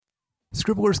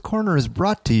Scribbler's Corner is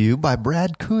brought to you by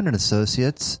Brad Kuhn and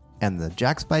Associates and the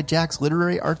Jacks by Jacks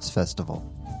Literary Arts Festival.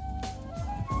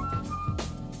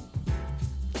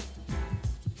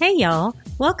 Hey y'all,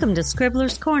 welcome to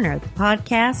Scribbler's Corner, the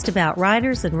podcast about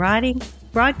writers and writing,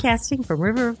 broadcasting from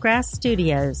River of Grass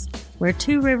Studios, where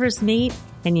two rivers meet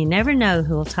and you never know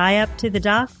who will tie up to the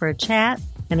dock for a chat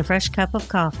and a fresh cup of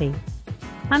coffee.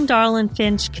 I'm Darlin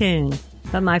Finch Kuhn,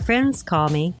 but my friends call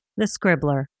me the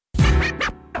Scribbler.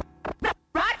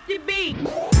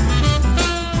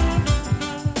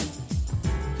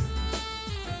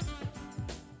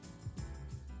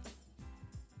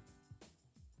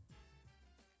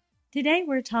 Today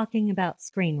we're talking about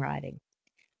screenwriting.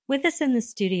 With us in the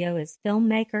studio is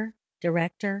filmmaker,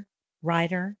 director,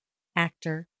 writer,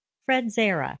 actor Fred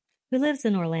Zara, who lives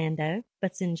in Orlando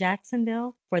but's in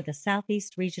Jacksonville for the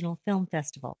Southeast Regional Film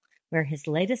Festival, where his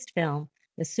latest film,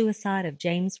 The Suicide of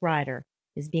James Ryder,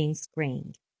 is being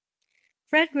screened.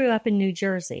 Fred grew up in New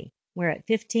Jersey, where at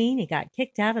 15 he got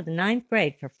kicked out of the 9th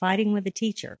grade for fighting with a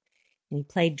teacher, and he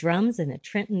played drums in a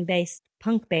Trenton-based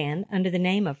punk band under the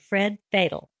name of Fred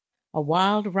Fatal. A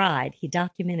wild ride he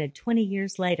documented 20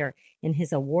 years later in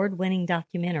his award-winning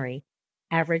documentary,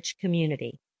 Average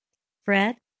Community.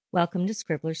 Fred, welcome to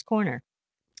Scribbler's Corner.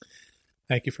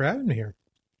 Thank you for having me here.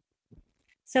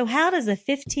 So how does a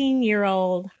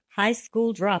 15-year-old high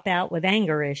school dropout with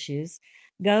anger issues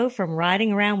go from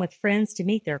riding around with friends to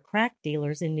meet their crack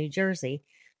dealers in New Jersey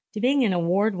to being an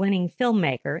award-winning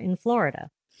filmmaker in Florida?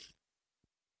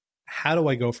 How do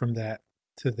I go from that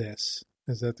to this?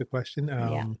 Is that the question?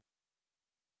 Yeah.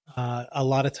 A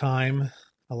lot of time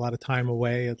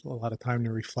away, a lot of time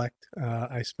to reflect.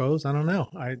 I suppose. I don't know.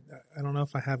 I don't know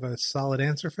if I have a solid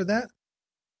answer for that.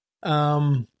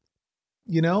 In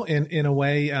a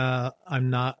way,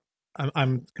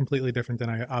 I'm completely different than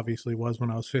I obviously was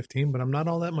when I was 15, but I'm not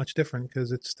all that much different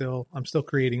because I'm still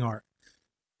creating art,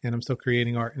 and I'm still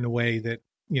creating art in a way that,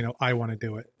 I want to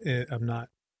do it. I'm not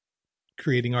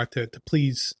creating art to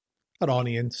please an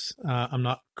audience. I'm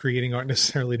not creating art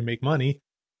necessarily to make money.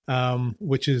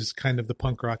 Which is kind of the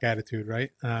punk rock attitude,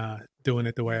 right? Doing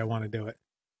it the way I want to do it.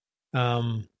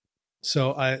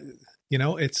 So I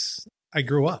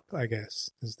grew up, I guess,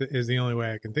 is the only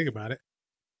way I can think about it.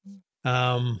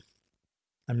 I'm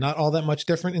not all that much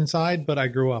different inside, but I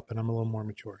grew up and I'm a little more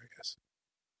mature, I guess.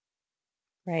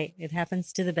 Right. It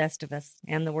happens to the best of us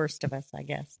and the worst of us, I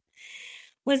guess.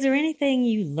 Was there anything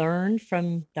you learned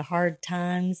from the hard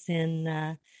times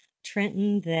in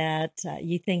Trenton that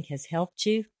you think has helped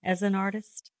you as an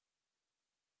artist?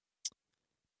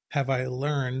 Have I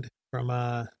learned from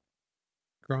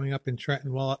growing up in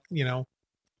Trenton? Well, and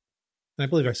I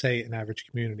believe I say an average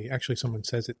community. Actually, someone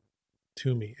says it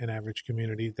to me, an average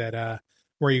community, that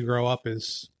where you grow up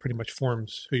is pretty much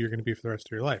forms who you're going to be for the rest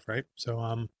of your life, right?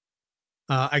 So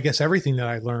I guess everything that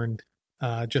I learned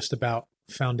just about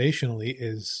foundationally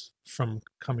is from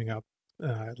coming up,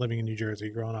 living in New Jersey,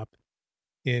 growing up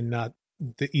in not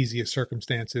the easiest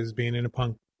circumstances, being in a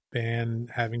punk band,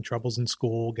 having troubles in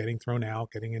school, getting thrown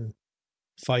out, getting in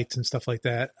fights and stuff like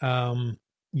that.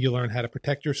 You learn how to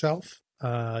protect yourself.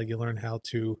 You learn how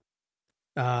to,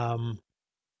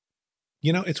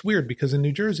 it's weird because in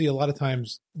New Jersey, a lot of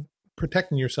times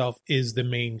protecting yourself is the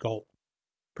main goal.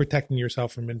 Protecting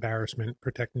yourself from embarrassment,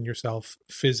 protecting yourself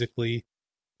physically,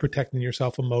 protecting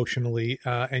yourself emotionally.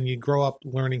 And you grow up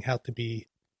learning how to be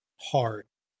hard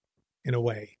in a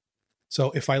way. So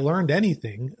if I learned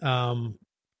anything,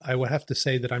 I would have to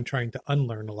say that I'm trying to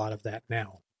unlearn a lot of that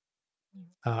now.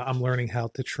 I'm learning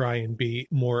how to try and be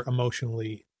more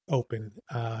emotionally open,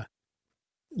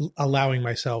 allowing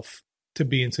myself to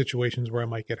be in situations where I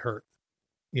might get hurt,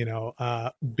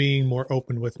 being more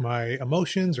open with my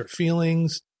emotions or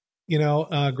feelings,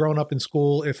 growing up in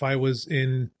school. If I was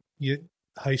in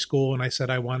high school and I said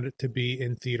I wanted to be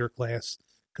in theater class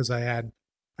because I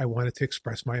wanted to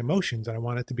express my emotions and I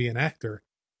wanted to be an actor.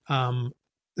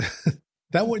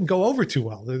 That wouldn't go over too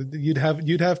well.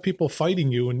 You'd have people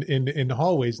fighting you in the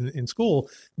hallways in school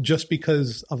just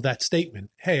because of that statement.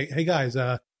 Hey guys,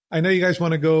 I know you guys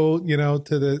want to go,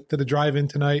 to the drive-in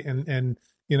tonight and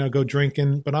go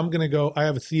drinking, but I'm going to go. I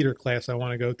have a theater class I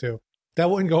want to go to.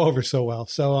 That wouldn't go over so well.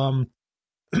 So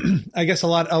I guess a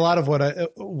lot of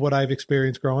what I've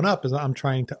experienced growing up is I'm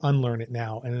trying to unlearn it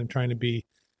now, and I'm trying to be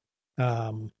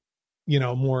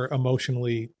more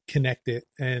emotionally connected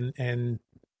and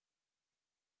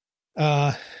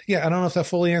I don't know if that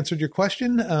fully answered your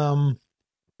question.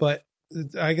 But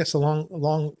I guess a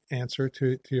long answer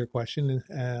to your question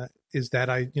is that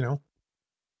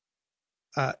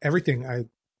everything I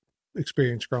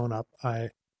experienced growing up, I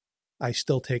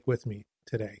still take with me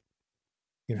today,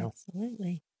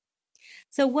 Absolutely.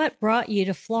 So, what brought you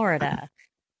to Florida?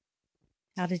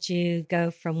 How did you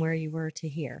go from where you were to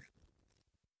here?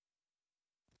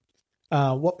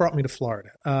 What brought me to Florida?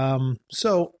 When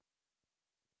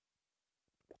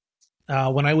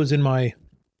I was in my,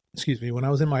 when I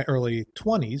was in my early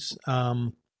 20s,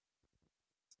 I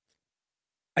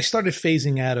started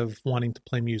phasing out of wanting to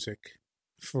play music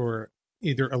for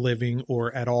either a living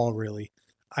or at all, really.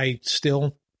 I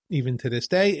still, even to this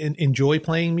day, enjoy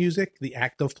playing music, the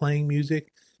act of playing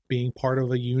music, being part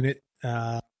of a unit,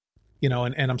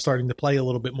 and I'm starting to play a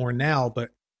little bit more now.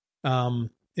 But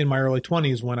in my early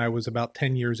 20s, when I was about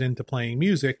 10 years into playing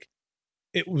music,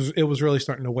 it was really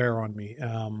starting to wear on me.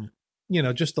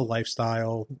 Just the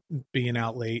lifestyle, being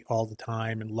out late all the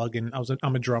time and lugging.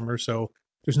 I'm a drummer, so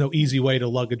there's no easy way to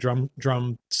lug a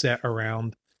drum set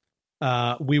around.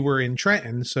 We were in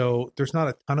Trenton, so there's not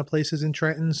a ton of places in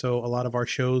Trenton. So a lot of our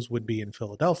shows would be in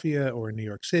Philadelphia or in New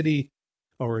York City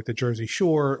or at the Jersey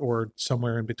Shore or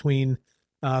somewhere in between.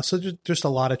 So just a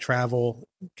lot of travel,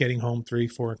 getting home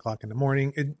 3-4 o'clock in the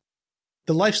morning.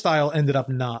 The lifestyle ended up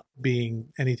not being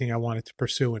anything I wanted to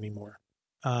pursue anymore.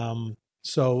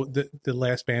 So the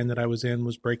last band that I was in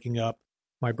was breaking up.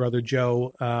 My brother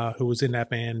Joe, who was in that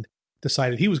band,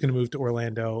 decided he was going to move to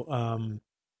Orlando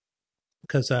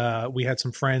because we had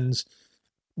some friends,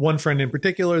 one friend in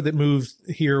particular that moved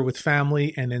here with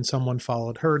family, and then someone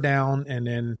followed her down, and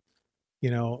then,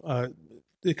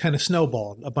 it kind of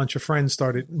snowballed. A bunch of friends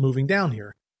started moving down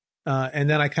here. And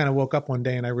then I kind of woke up one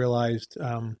day and I realized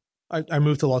I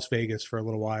moved to Las Vegas for a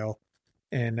little while,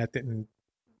 and that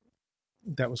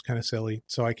was kind of silly.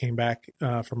 So I came back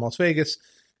from Las Vegas,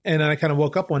 and then I kind of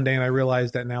woke up one day and I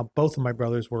realized that now both of my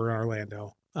brothers were in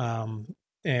Orlando. And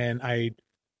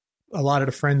a lot of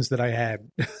the friends that I had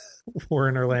were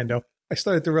in Orlando. I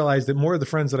started to realize that more of the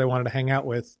friends that I wanted to hang out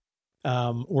with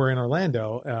were in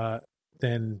Orlando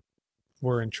than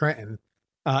were in Trenton.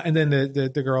 And then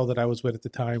the girl that I was with at the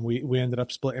time, we ended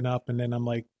up splitting up. And then I'm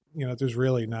like, there's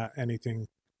really not anything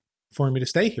for me to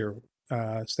stay here,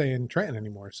 stay in Trenton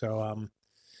anymore. So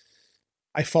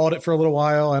I fought it for a little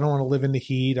while. I don't want to live in the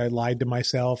heat. I lied to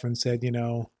myself and said,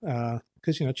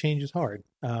 because, change is hard.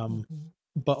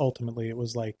 But ultimately it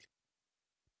was like,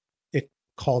 it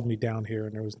called me down here,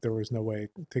 and there was no way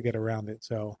to get around it.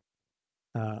 So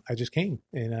I just came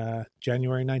in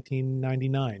January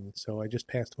 1999. So I just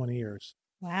passed 20 years.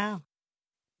 Wow.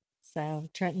 So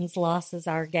Trenton's loss is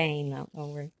our gain.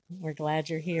 We're glad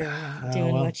you're here and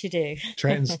doing what you do.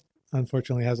 Trenton's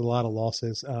unfortunately has a lot of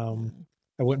losses.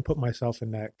 I wouldn't put myself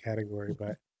in that category,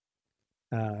 but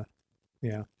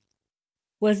yeah.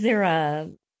 Was there a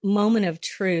moment of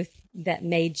truth that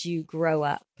made you grow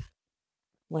up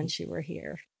once you were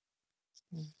here?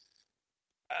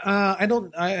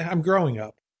 I'm growing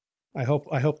up. I hope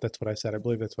that's what I said. I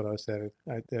believe that's what I said.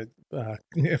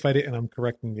 If I didn't, I'm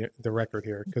correcting the record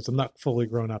here because I'm not fully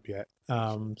grown up yet.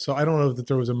 So I don't know that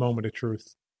there was a moment of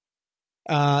truth.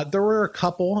 There were a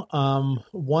couple.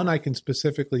 One I can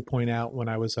specifically point out when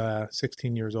I was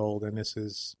 16 years old, and this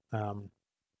is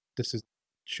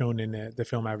shown in the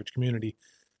Film Average Community.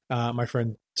 My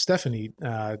friend Stephanie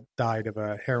died of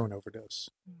a heroin overdose,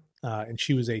 and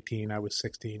she was 18. I was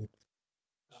 16.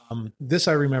 This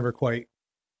I remember quite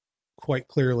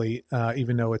clearly,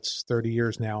 even though it's 30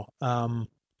 years now.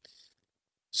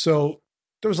 So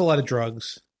there was a lot of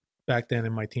drugs back then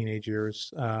in my teenage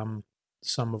years,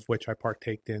 some of which I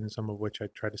partaked in, some of which I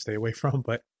tried to stay away from,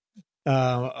 but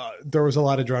there was a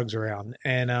lot of drugs around.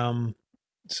 And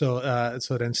so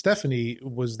then Stephanie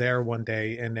was there one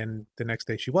day, and then the next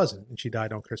day she wasn't, and she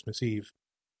died on Christmas Eve.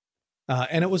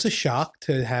 And it was a shock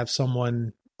to have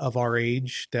someone of our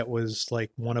age that was like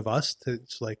one of us.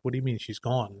 It's like, what do you mean she's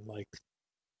gone? Like,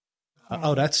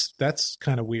 oh, that's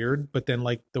kind of weird. But then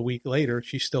like the week later,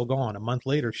 she's still gone. A month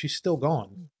later, she's still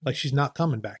gone. Like she's not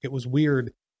coming back. It was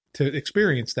weird to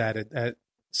experience that at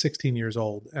 16 years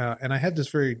old. And I have this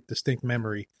very distinct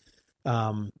memory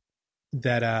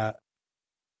that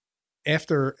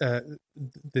after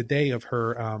the day of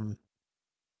her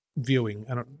viewing,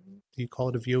 do you call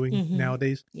it a viewing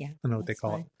nowadays? Yeah. I don't know what they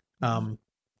call it.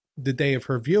 The day of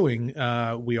her viewing,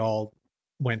 we all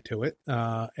went to it.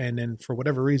 And then for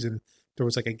whatever reason, there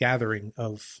was like a gathering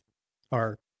of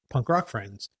our punk rock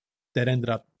friends that ended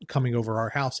up coming over our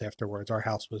house afterwards. Our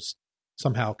house was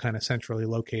somehow kind of centrally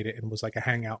located and was like a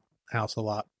hangout house a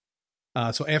lot.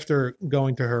 So after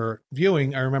going to her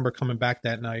viewing, I remember coming back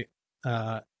that night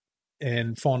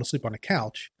and falling asleep on a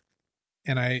couch.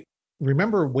 And I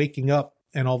remember waking up,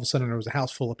 and all of a sudden there was a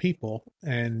house full of people,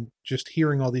 and just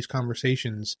hearing all these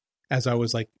conversations as I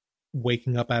was like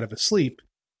waking up out of a sleep.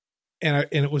 And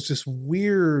it was this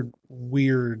weird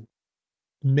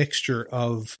mixture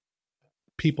of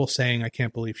people saying, I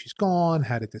can't believe she's gone.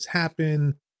 How did this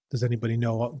happen? Does anybody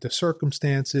know the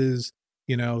circumstances?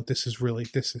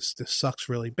 This sucks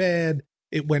really bad.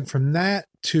 It went from that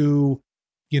to,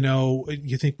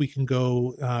 you think we can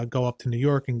go up to New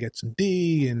York and get some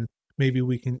D, and maybe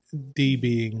we can, D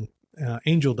being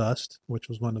angel dust, which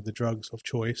was one of the drugs of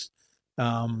choice.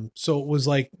 So it was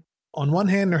like, on one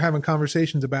hand, they're having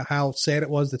conversations about how sad it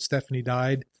was that Stephanie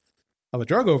died of a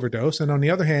drug overdose. And on the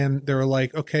other hand, they were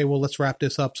like, okay, well, let's wrap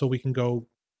this up so we can go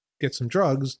get some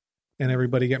drugs and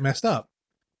everybody get messed up.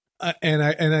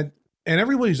 And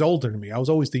everybody's older than me. I was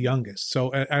always the youngest.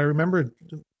 So I remember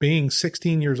being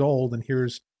 16 years old, and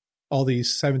here's all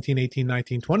these 17, 18,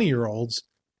 19, 20-year-olds.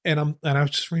 And I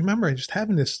just remember just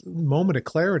having this moment of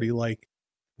clarity, like,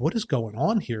 what is going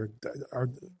on here?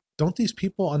 Don't these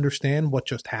people understand what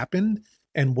just happened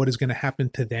and what is going to happen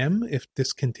to them if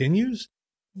this continues?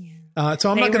 Yeah. So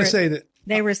I'm not going to say that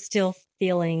they were still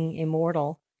feeling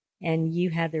immortal, and you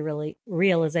had the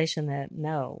realization that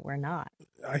no, we're not.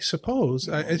 I suppose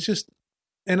it's just,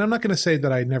 and I'm not going to say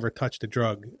that I never touched a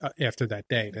drug after that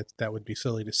day. That would be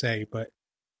silly to say, but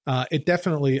it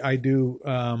definitely, I do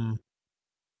in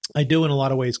a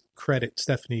lot of ways credit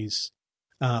Stephanie's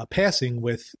passing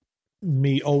with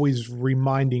me always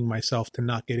reminding myself to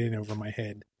not get in over my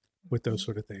head with those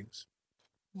sort of things.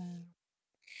 Wow.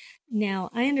 Now,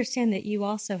 I understand that you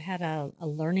also had a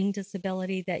learning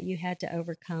disability that you had to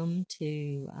overcome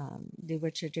to do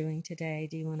what you're doing today.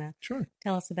 Do you want to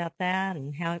tell us about that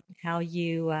and how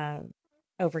you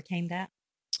overcame that?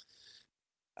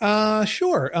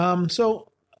 Sure.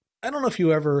 So I don't know if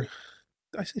you ever,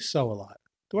 I say so a lot.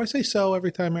 Do I say so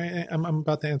every time I'm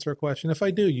about to answer a question? If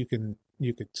I do, you could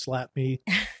slap me,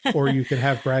 or you can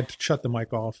have Brad shut the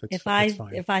mic off. It's fine.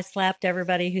 If I slapped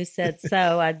everybody who said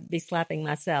so, I'd be slapping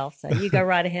myself. So you go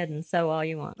right ahead and so all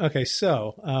you want. Okay,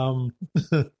 so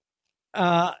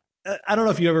I don't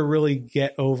know if you ever really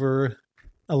get over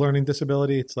a learning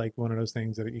disability. It's like one of those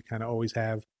things that you kind of always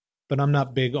have. But I'm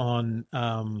not big on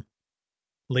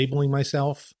labeling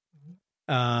myself.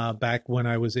 Back when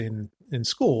I was in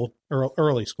school, or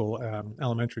early school,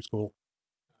 elementary school,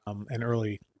 and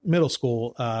early middle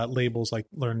school, labels like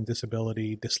learning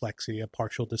disability, dyslexia,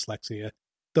 partial dyslexia,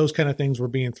 those kind of things were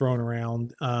being thrown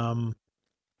around.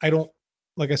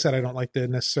 Like I said, I don't like to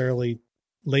necessarily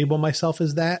label myself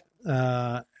as that.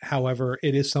 However,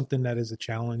 it is something that is a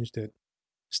challenge that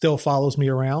still follows me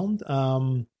around.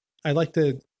 I like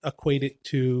to equate it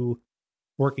to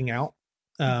working out.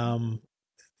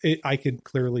 I could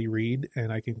clearly read,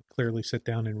 and I can clearly sit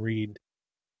down and read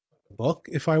a book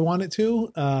if I wanted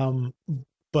to.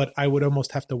 But I would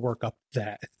almost have to work up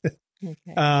that.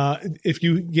 Okay.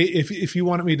 If you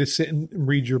wanted me to sit and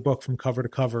read your book from cover to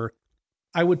cover,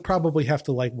 I would probably have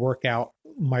to work out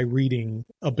my reading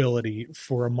ability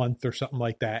for a month or something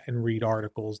like that, and read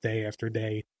articles day after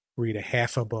day, read a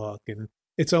half a book. And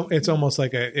it's almost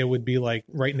like it would be like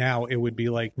right now, it would be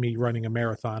like me running a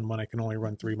marathon when I can only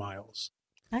run 3 miles.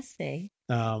 I see.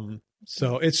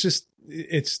 So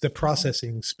it's the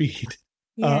processing speed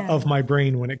of my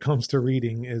brain when it comes to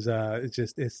reading is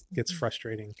it gets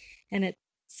frustrating. And it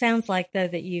sounds like though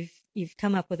that you've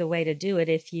come up with a way to do it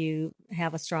if you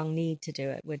have a strong need to do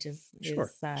it, which is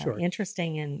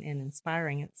interesting and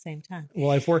inspiring at the same time.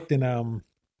 Well, I've worked in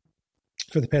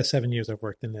for the past 7 years. I've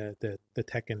worked in the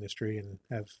tech industry and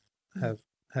have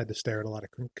had to stare at a lot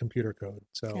of computer code.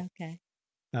 So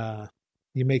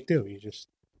you make do.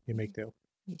 You make do.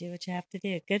 You do what you have to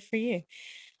do. Good for you.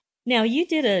 Now, you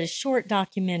did a short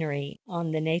documentary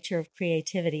on the nature of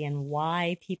creativity and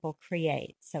why people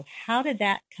create. So how did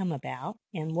that come about?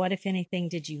 And what, if anything,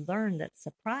 did you learn that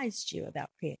surprised you about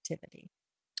creativity?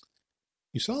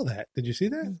 You saw that. Did you see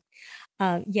that?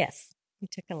 Yes. We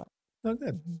took a look. Oh,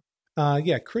 good.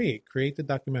 Mm-hmm. Create the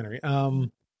documentary.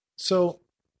 So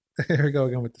here we go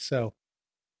again with the so.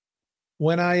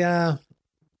 When I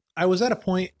was at a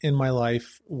point in my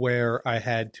life where I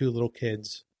had 2 little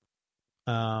kids,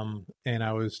 and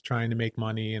I was trying to make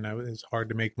money, and it was hard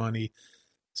to make money.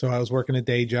 So I was working a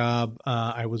day job.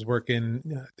 I was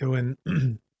working doing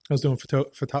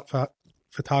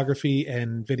photography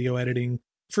and video editing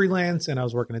freelance, and I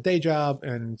was working a day job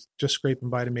and just scraping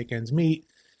by to make ends meet.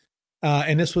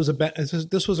 And this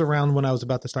was around when I was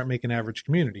about to start making Average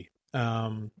Community.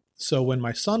 So when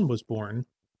my son was born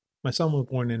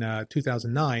in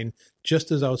 2009,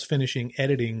 just as I was finishing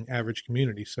editing Average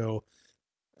Community. So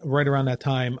right around that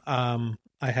time,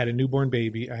 I had a newborn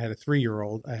baby. I had a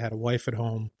 3-year-old. I had a wife at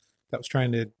home that was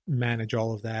trying to manage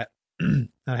all of that. I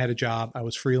had a job. I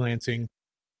was freelancing.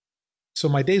 So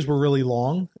my days were really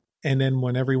long. And then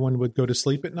when everyone would go to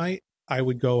sleep at night, I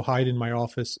would go hide in my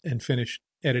office and finish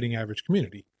editing Average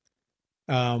Community.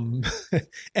 And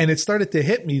it started to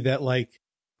hit me that like,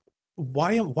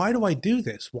 why do I do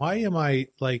this? Why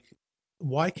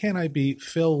can't I be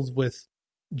filled with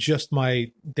just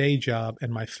my day job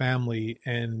and my family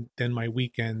and then my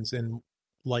weekends, and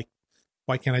like,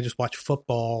 why can't I just watch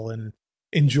football and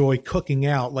enjoy cooking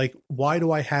out? Like, why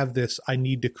do I have this? I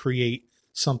need to create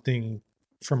something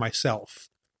for myself.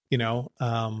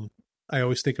 I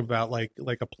always think about like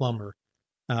a plumber.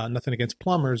 Nothing against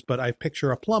plumbers, but I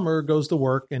picture a plumber goes to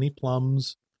work and he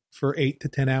plumbs for 8 to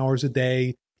 10 hours a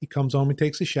day. He comes home, he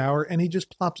takes a shower, and he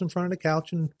just plops in front of the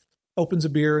couch and opens a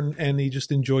beer, and he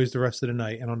just enjoys the rest of the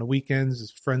night. And on the weekends,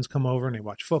 his friends come over and they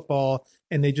watch football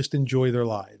and they just enjoy their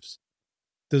lives.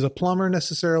 Does a plumber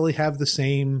necessarily have the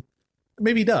same?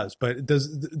 Maybe he does, but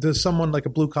does someone like a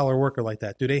blue collar worker like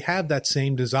that, do they have that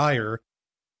same desire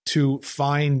to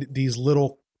find these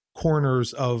little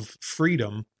corners of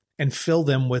freedom and fill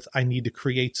them with, I need to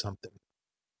create something?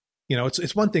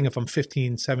 It's one thing if I'm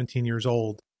 15, 17 years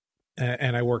old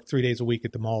and I work 3 days a week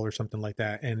at the mall or something like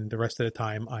that, and the rest of the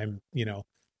time I'm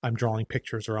drawing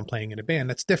pictures or I'm playing in a band.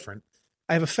 That's different.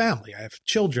 I have a family, I have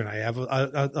children, I have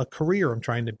a career I'm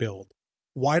trying to build.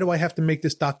 Why do I have to make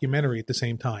this documentary at the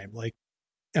same time? Like,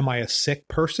 am I a sick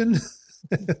person?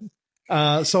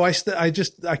 So I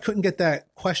couldn't get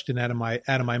that question out of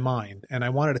my mind, and I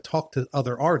wanted to talk to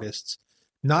other artists,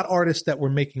 not artists that were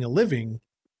making a living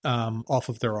off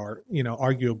of their art.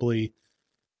 Arguably,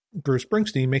 Bruce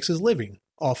Springsteen makes his living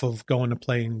off of going to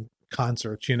playing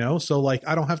concerts. So like,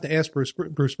 I don't have to ask Bruce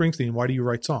Springsteen, why do you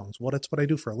write songs? Well, that's what I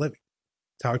do for a living.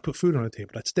 It's how I put food on the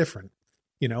table. That's different.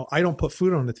 I don't put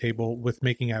food on the table with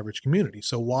making Average Community.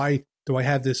 So why do I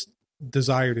have this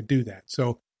desire to do that?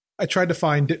 So I tried to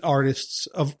find artists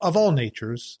of all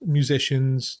natures,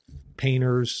 musicians,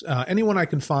 painters, anyone I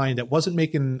can find that wasn't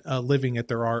making a living at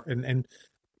their art and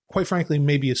quite frankly,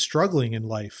 maybe is struggling in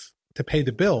life to pay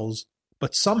the bills,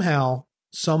 but somehow,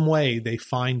 some way they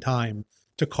find time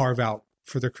to carve out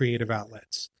for their creative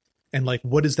outlets. And like,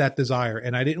 what is that desire?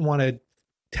 And I didn't want to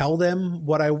tell them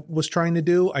what I was trying to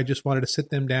do. I just wanted to sit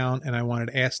them down and I wanted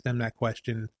to ask them that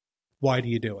question, why do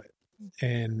you do it?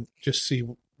 And just see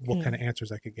what kind of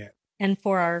answers I could get. And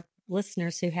for our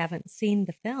listeners who haven't seen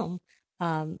the film,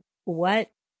 what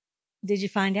did you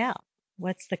find out?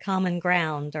 What's the common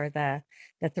ground or the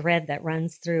thread that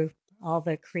runs through all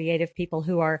the creative people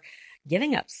who are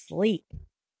giving up sleep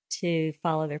to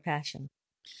follow their passion?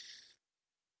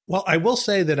 Well, I will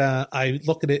say that I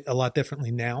look at it a lot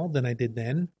differently now than I did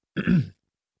then.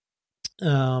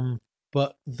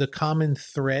 But the common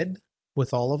thread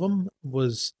with all of them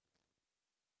was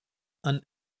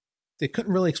they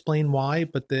couldn't really explain why,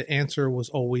 but the answer was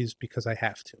always because I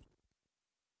have to.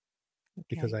 Okay.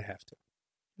 Because I have to.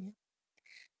 Yeah.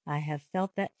 I have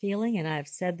felt that feeling and I've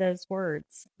said those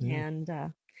words. Yeah. And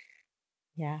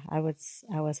I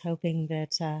was hoping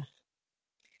that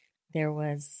there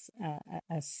was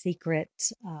a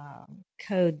secret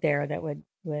code there that would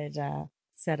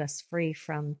set us free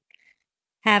from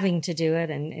having to do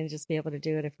it and just be able to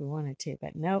do it if we wanted to.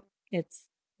 But nope, it's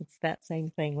that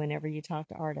same thing whenever you talk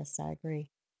to artists. I agree.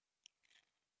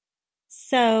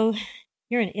 So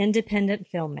you're an independent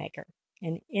filmmaker,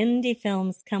 and indie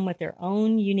films come with their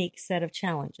own unique set of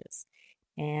challenges.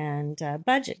 And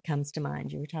budget comes to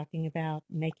mind. You were talking about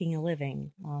making a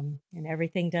living, and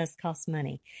everything does cost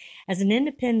money. As an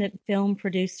independent film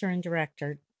producer and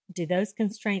director, do those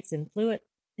constraints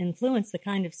influence the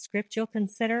kind of script you'll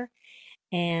consider?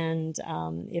 And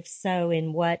if so,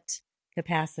 in what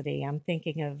capacity? I'm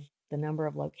thinking of the number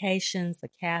of locations, the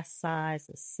cast size,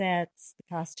 the sets, the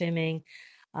costuming,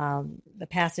 the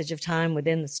passage of time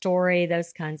within the story,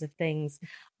 those kinds of things.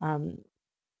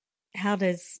 How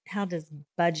does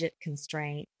budget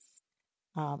constraints,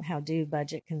 how do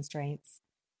budget constraints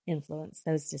influence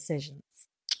those decisions?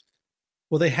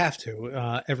 Well, they have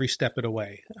to every step of the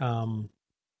way.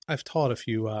 I've taught a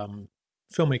few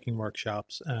filmmaking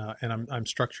workshops, and I'm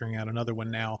structuring out another one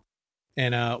now.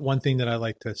 And one thing that I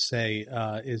like to say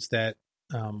is that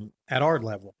at our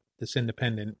level, this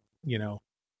independent,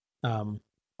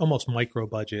 almost micro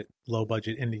budget, low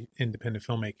budget independent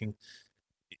filmmaking,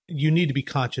 you need to be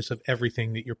conscious of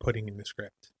everything that you're putting in the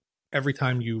script. Every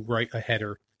time you write a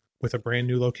header with a brand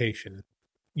new location,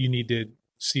 you need to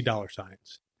see dollar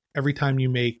signs. Every time you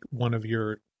make one of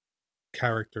your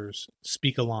characters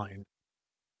speak a line,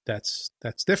 that's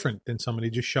different than somebody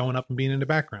just showing up and being in the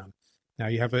background. Now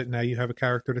you have a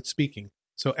character that's speaking.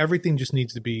 So everything just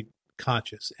needs to be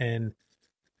conscious, and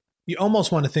you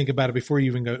almost want to think about it before you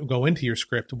even go into your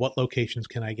script. What locations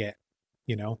can I get?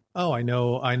 I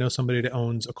know somebody that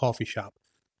owns a coffee shop.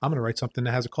 I'm going to write something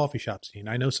that has a coffee shop scene.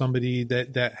 I know somebody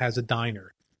that has a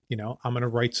diner. I'm going to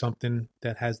write something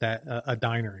that has a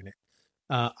diner in it.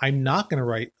 I'm not going to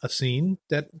write a scene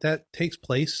that takes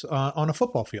place on a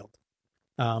football field,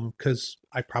 because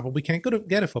I probably can't go to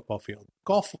get a football field.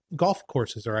 Golf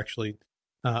courses are actually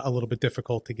a little bit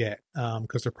difficult to get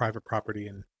because they're private property,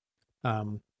 and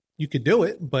you could do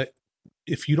it, but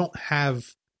if you don't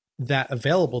have that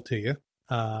available to you,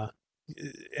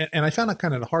 and I found out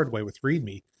kind of the hard way with Read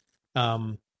Me.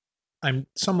 I'm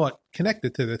somewhat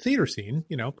connected to the theater scene,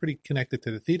 pretty connected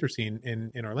to the theater scene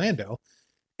in Orlando.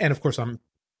 And of course, I'm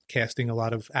casting a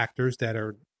lot of actors that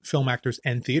are film actors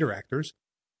and theater actors.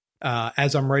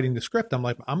 As I'm writing the script, I'm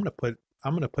like, I'm going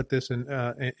to put this in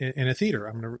a theater.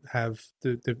 I'm going to have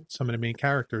some of the main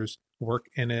characters work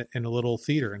in a little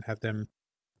theater and have them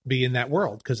be in that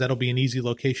world, because that'll be an easy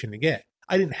location to get.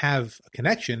 I didn't have a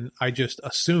connection. I just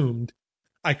assumed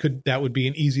that would be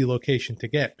an easy location to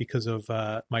get because of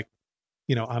my,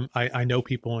 I know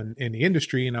people in the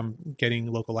industry, and I'm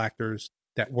getting local actors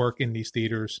that work in these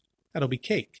theaters. That'll be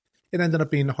cake. It ended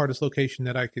up being the hardest location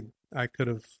that I could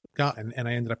have gotten, and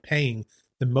I ended up paying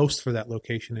the most for that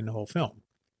location in the whole film.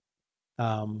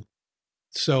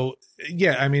 So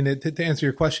yeah, I mean, to answer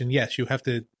your question, yes,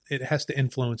 it has to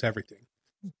influence everything.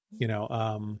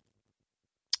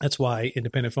 That's why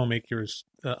independent filmmakers,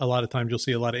 a lot of times you'll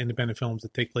see a lot of independent films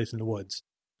that take place in the woods.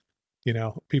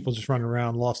 People just running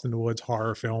around lost in the woods,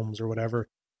 horror films or whatever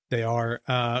they are,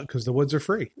 because the woods are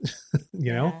free.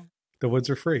 The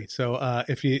woods are free. So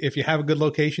if you have a good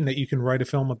location that you can write a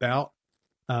film about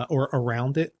or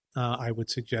around it, I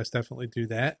would suggest definitely do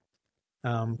that.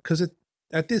 Because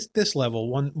at this level,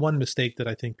 one mistake that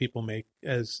I think people make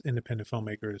as independent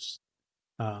filmmakers,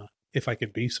 if I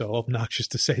could be so obnoxious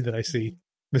to say that I see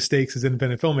mistakes as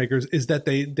independent filmmakers, is that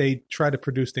they try to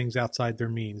produce things outside their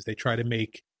means. They try to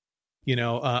make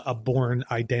the Bourne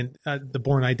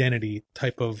Identity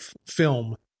type of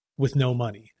film with no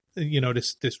money.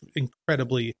 This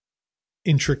incredibly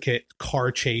intricate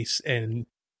car chase and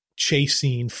chase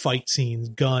scene, fight scenes,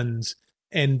 guns,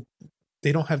 and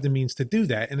they don't have the means to do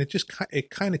that. And it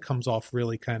kind of comes off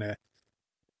really kind of,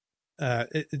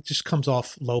 it just comes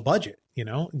off low budget. You're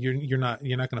not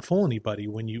going to fool anybody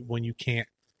when you can't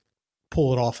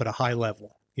pull it off at a high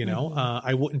level.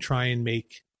 I wouldn't try and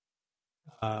make,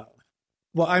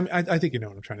 well, I think you know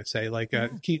what I'm trying to say. Like,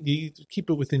 keep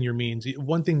it within your means.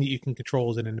 One thing that you can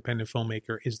control as an independent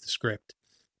filmmaker is the script,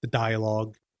 the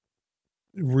dialogue.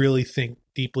 Really think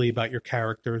deeply about your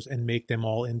characters and make them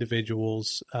all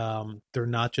individuals. They're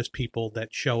not just people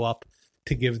that show up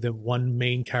to give the one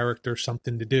main character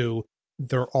something to do.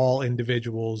 They're all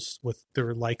individuals with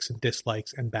their likes and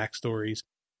dislikes and backstories.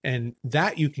 And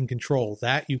that you can control.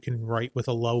 That you can write with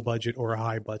a low budget or a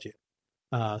high budget.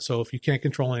 So if you can't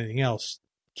control anything else,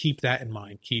 keep that in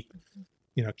mind. Keep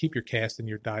your cast and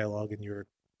your dialogue and your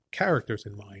characters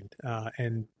in mind,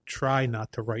 and try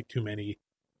not to write too many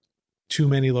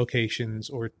locations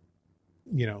or,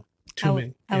 too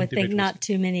many. I would think not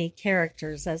too many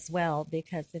characters as well,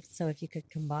 because if you could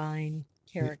combine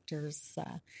characters,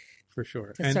 for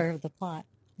sure, to serve the plot.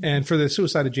 And for the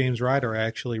Suicide of James Ryder, I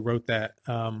actually wrote that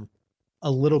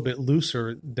a little bit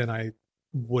looser than I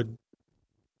would,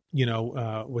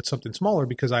 with something smaller,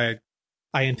 because I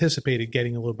anticipated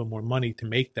getting a little bit more money to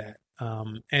make that.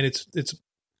 And it's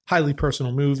highly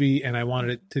personal movie, and I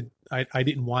wanted it to. I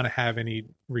didn't want to have any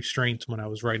restraints when I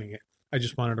was writing it. I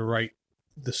just wanted to write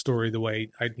the story the way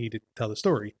I needed to tell the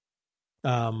story.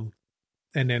 And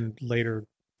then later,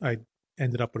 I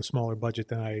ended up with a smaller budget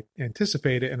than I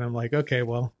anticipated, and I'm like, okay,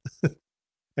 well,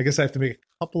 I guess I have to make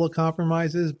a couple of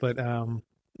compromises. But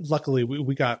luckily,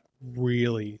 we got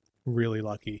really, really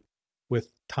lucky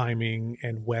with timing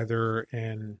and weather,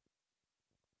 and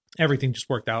everything just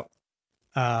worked out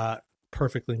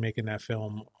perfectly, making that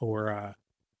film. Or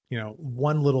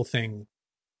one little thing,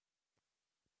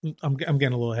 I'm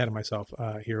getting a little ahead of myself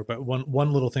here, but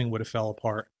one little thing would have fell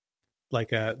apart. Like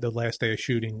the last day of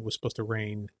shooting was supposed to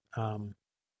rain.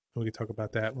 We could talk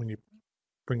about that when you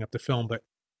bring up the film, but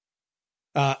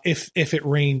if it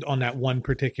rained on that one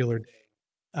particular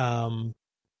day,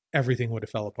 everything would have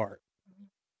fell apart.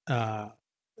 I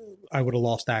would have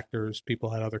lost actors.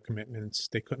 People had other commitments.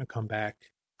 They couldn't have come back.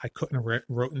 I couldn't have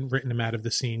written them out of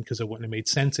the scene because it wouldn't have made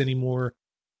sense anymore.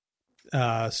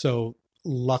 So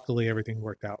luckily everything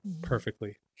worked out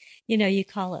perfectly. You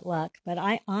call it luck, but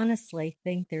I honestly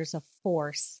think there's a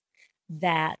force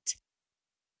that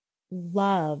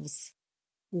loves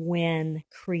when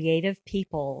creative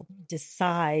people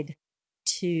decide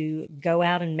to go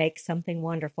out and make something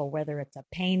wonderful, whether it's a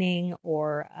painting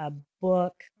or a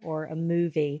book or a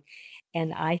movie.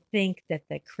 And I think that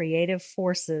the creative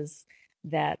forces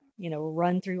that,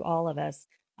 run through all of us,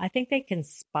 I think they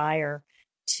conspire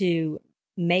to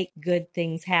make good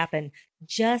things happen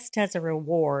just as a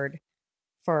reward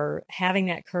for having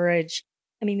that courage.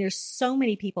 I mean, there's so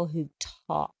many people who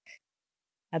talk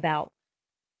about,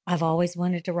 I've always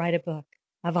wanted to write a book.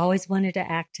 I've always wanted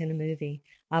to act in a movie.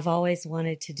 I've always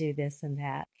wanted to do this and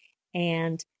that.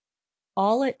 And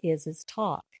all it is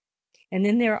talk. And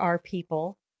then there are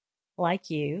people like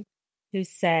you who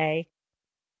say,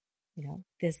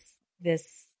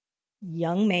 this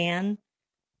young man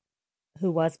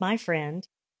who was my friend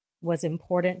was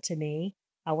important to me.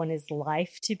 I want his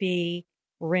life to be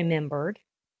remembered.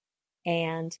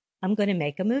 And I'm going to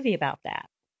make a movie about that.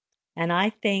 And I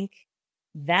think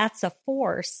that's a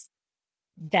force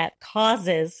that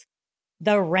causes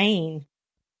the rain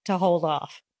to hold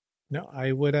off. No,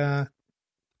 I would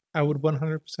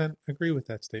 100% agree with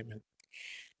that statement.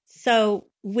 So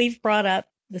we've brought up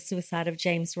The Suicide of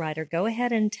James Ryder. Go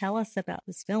ahead and tell us about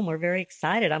this film. We're very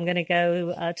excited. I'm going to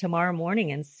go tomorrow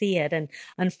morning and see it. And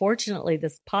unfortunately,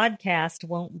 this podcast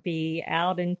won't be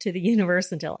out into the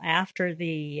universe until after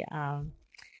the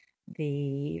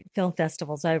film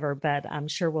festival's over. But I'm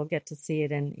sure we'll get to see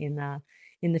it in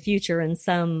the future in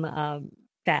some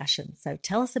fashion. So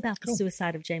tell us about The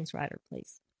Suicide of James Ryder,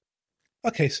 please.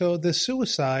 Okay, so The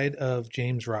Suicide of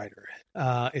James Ryder.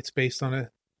 It's based on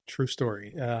a true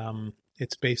story.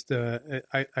 It's based.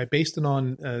 I based it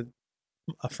on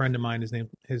a friend of mine.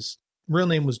 His real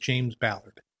name was James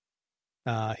Ballard.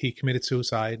 He committed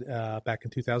suicide back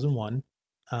in 2001.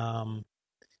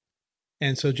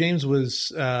 And so James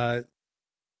was the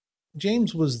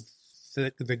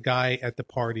guy at the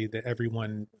party that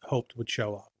everyone hoped would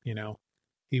show up.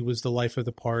 He was the life of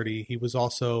the party. He was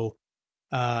also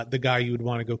the guy you would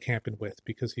want to go camping with,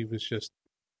 because he was just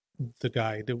the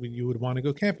guy that you would want to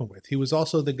go camping with. He was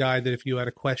also the guy that if you had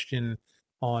a question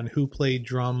on who played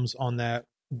drums on that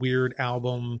weird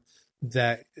album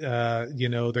that,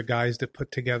 the guys that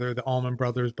put together the Allman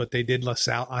Brothers, but they did a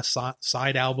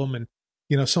side album and,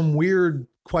 some weird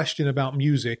question about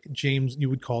music, you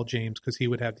would call James, because he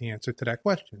would have the answer to that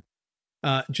question.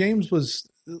 James was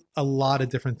a lot of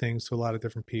different things to a lot of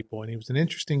different people, and he was an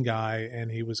interesting guy,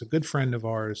 and he was a good friend of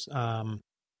ours.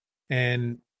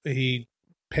 And he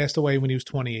passed away when he was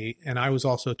 28, and I was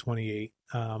also 28.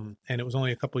 And it was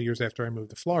only a couple of years after I moved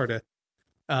to Florida.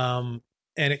 And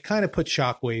it kind of put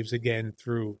shockwaves again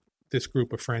through this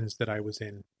group of friends that I was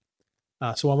in.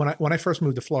 So when I first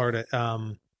moved to Florida,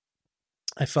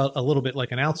 I felt a little bit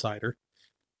like an outsider.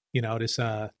 This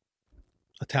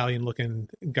Italian-looking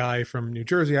guy from New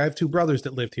Jersey. I have two brothers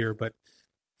that lived here, but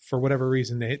for whatever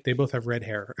reason, they both have red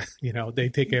hair. They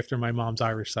take after my mom's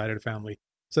Irish side of the family.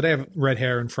 So they have red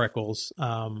hair and freckles.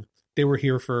 They were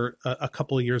here for a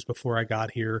couple of years before I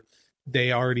got here.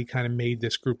 They already kind of made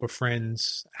this group of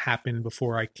friends happen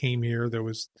before I came here. There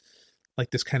was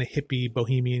like this kind of hippie,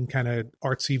 bohemian kind of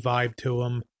artsy vibe to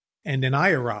them. And then I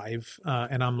arrive,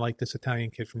 and I'm like this Italian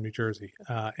kid from New Jersey.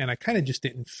 And I kind of just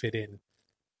didn't fit in.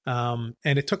 And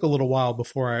it took a little while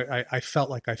before I felt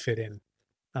like I fit in.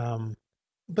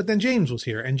 But then James was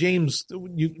here, and James,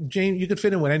 you could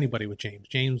fit in with anybody with James.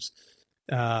 James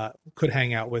could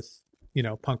hang out with,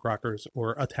 punk rockers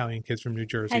or Italian kids from New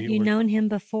Jersey. Have you known him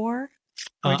before?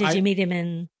 Or did you meet him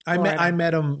in Florida? I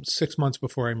met him 6 months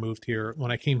before I moved here.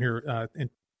 When I came here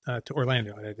to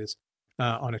Orlando, that is,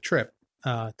 on a trip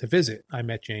to visit, I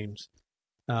met James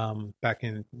back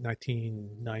in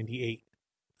 1998.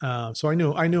 So I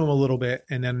knew him a little bit.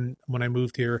 And then when I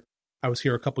moved here, I was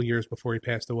here a couple years before he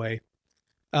passed away.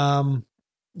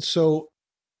 So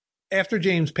after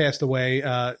James passed away,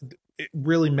 it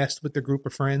really messed with the group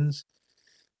of friends.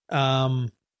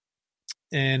 And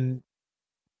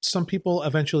some people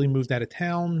eventually moved out of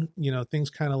town. Things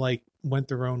kind of like went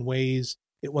their own ways.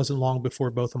 It wasn't long before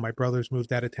both of my brothers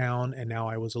moved out of town, and now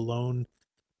I was alone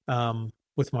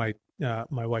with my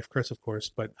wife, Chris, of course.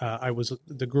 But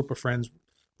the group of friends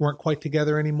weren't quite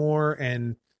together anymore,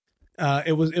 and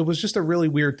it was just a really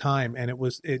weird time. And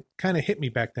it kind of hit me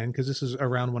back then, because this is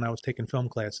around when I was taking film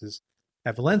classes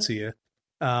at Valencia.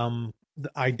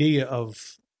 The idea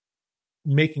of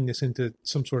making this into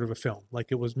some sort of a film, like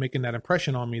it was making that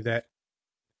impression on me that,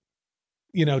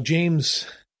 James,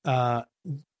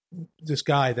 this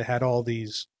guy that had all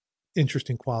these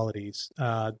interesting qualities,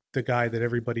 the guy that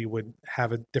everybody would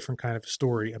have a different kind of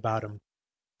story about him,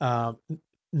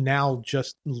 now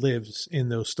just lives in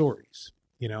those stories.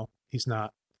 He's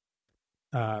not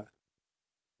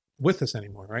with us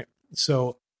anymore, right?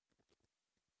 So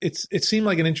it seemed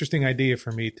like an interesting idea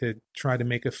for me to try to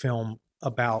make a film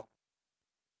about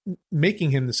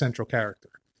making him the central character,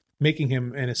 making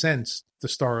him, in a sense, the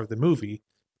star of the movie.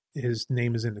 His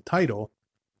name is in the title,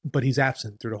 but he's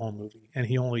absent through the whole movie, and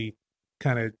he only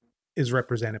kind of is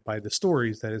represented by the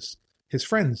stories that his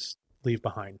friends leave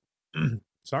behind.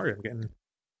 Sorry, I'm getting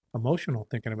emotional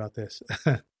thinking about this.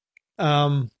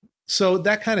 So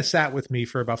that kind of sat with me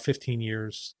for about 15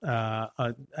 years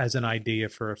as an idea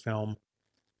for a film.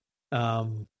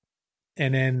 And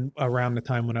then around the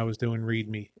time when I was doing Read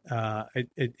Me,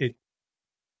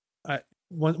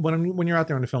 when you're out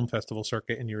there on the film festival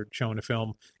circuit and you're showing a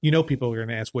film, people are going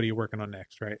to ask, what are you working on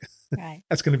next? Right. Right.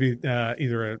 That's going to be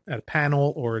either a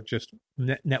panel or just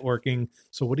networking.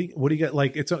 So what do you get?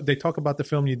 Like, they talk about the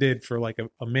film you did for like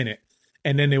a minute,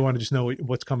 and then they want to just know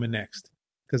what's coming next,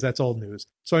 because that's old news.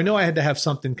 So I know I had to have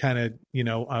something kind of,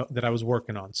 that I was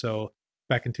working on. So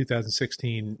back in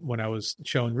 2016, when I was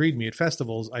showing Read Me at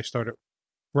festivals, I started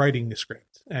writing the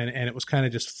script, and it was kind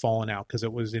of just falling out because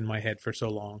it was in my head for so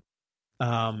long.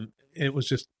 It was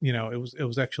just, it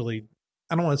was actually,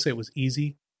 I don't want to say it was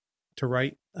easy to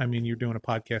write. I mean, you're doing a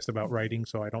podcast about writing,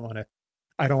 so I don't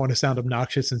want to sound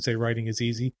obnoxious and say writing is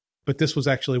easy, but this was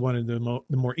actually one of the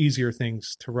more easier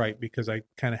things to write, because I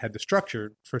kind of had the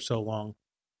structure for so long.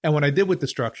 And what I did with the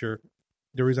structure,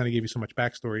 the reason I gave you so much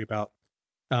backstory about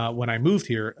when I moved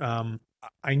here,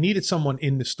 I needed someone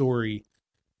in the story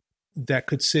that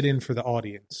could sit in for the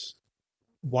audience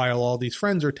while all these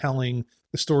friends are telling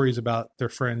the stories about their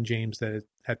friend James that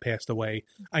had passed away.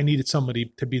 I needed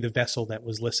somebody to be the vessel that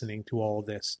was listening to all of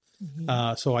this.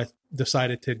 Mm-hmm. So I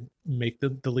decided to make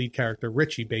the lead character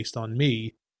Richie based on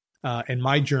me and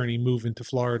my journey moving to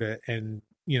Florida, and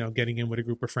getting in with a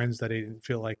group of friends that I didn't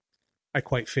feel like I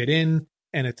quite fit in.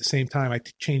 And at the same time, I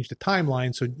changed the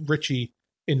timeline. So Richie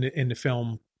in the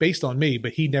film based on me,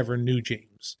 but he never knew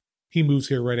James. He moves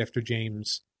here right after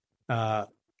James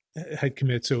had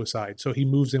committed suicide. So he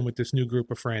moves in with this new group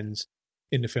of friends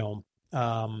in the film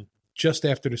just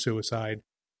after the suicide.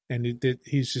 And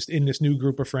he's just in this new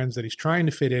group of friends that he's trying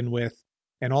to fit in with.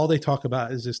 And all they talk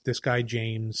about is this guy,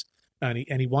 James. And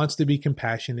he wants to be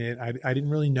compassionate. I didn't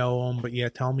really know him, but yeah,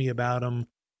 tell me about him.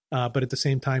 But at the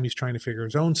same time, he's trying to figure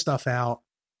his own stuff out,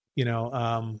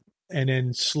 and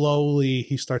then slowly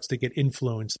he starts to get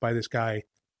influenced by this guy,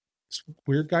 this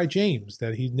weird guy, James,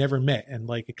 that he never met. And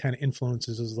like, it kind of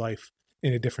influences his life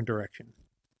in a different direction.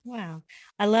 Wow.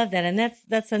 I love that. And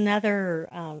that's another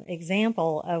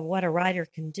example of what a writer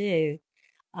can do.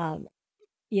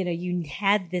 You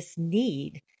had this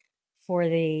need for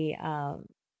the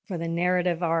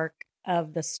narrative arc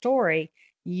of the story.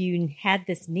 You had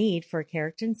this need for a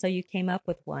character, and so you came up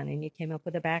with one, and you came up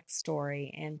with a backstory,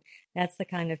 and that's the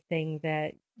kind of thing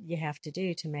that you have to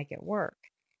do to make it work.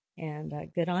 And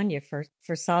good on you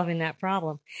for solving that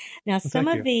problem. Now, some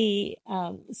of the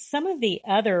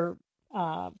other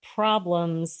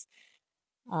problems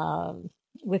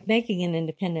with making an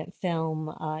independent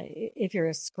film, if you're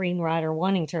a screenwriter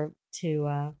wanting to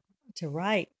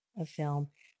write a film,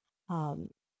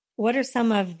 what are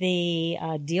some of the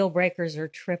deal breakers or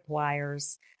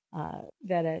tripwires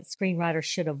that a screenwriter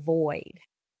should avoid?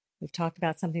 We've talked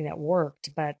about something that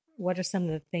worked, but what are some of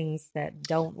the things that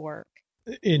don't work?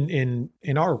 In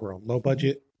our world, low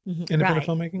budget independent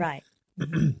filmmaking? Right.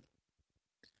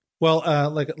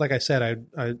 Well, like I said,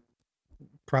 I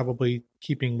probably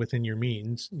keeping within your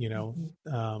means,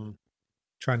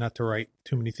 try not to write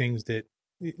too many things that,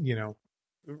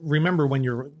 remember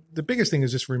the biggest thing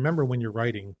is just remember when you're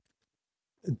writing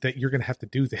that you're going to have to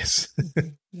do this.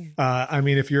 Yeah. I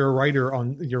mean, if you're a writer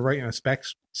you're writing a spec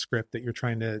script that you're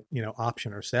trying to,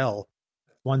 option or sell,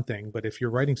 one thing, but if you're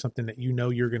writing something that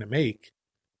you're going to make,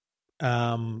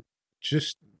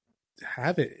 just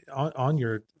have it on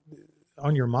your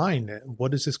mind.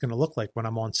 What is this going to look like when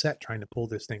I'm on set trying to pull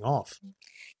this thing off?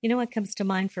 What comes to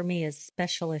mind for me is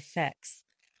special effects.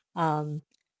 There's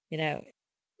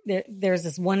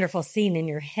this wonderful scene in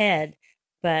your head,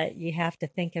 but you have to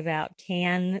think about,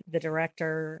 can the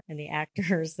director and the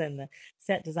actors and the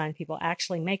set design people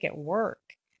actually make it work?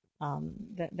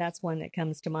 That's one that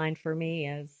comes to mind for me.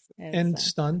 And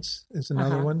stunts is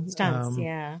another one. Stunts,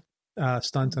 yeah.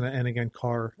 Stunts and again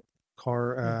car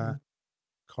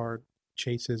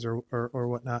chases or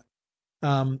whatnot.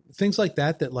 Things like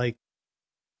that like,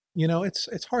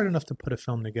 it's hard enough to put a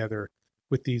film together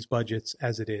with these budgets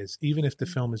as it is, even if the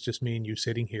film is just me and you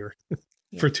sitting here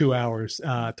for 2 hours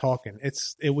talking.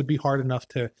 It would be hard enough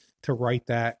to write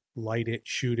that, light it,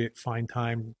 shoot it, find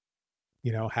time,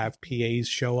 have PAs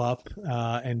show up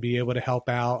and be able to help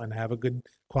out and have a good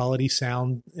quality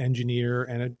sound engineer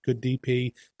and a good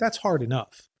DP. That's hard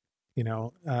enough.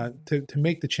 to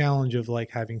make the challenge of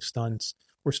like having stunts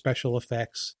or special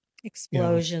effects,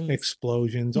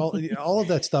 explosions, all of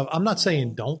that stuff. I'm not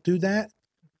saying don't do that.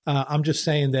 I'm just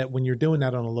saying that when you're doing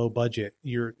that on a low budget,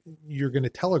 you're going to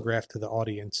telegraph to the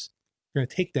audience, you're going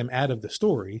to take them out of the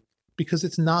story, because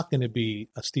it's not going to be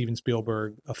a Steven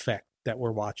Spielberg effect that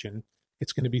we're watching.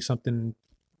 It's going to be something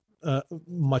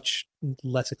much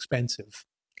less expensive.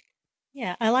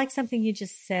 Yeah, I like something you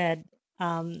just said,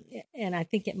 and I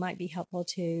think it might be helpful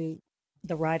to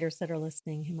the writers that are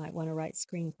listening who might want to write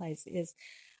screenplays is,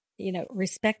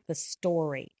 respect the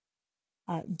story.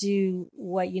 Do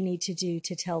what you need to do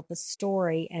to tell the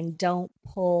story, and don't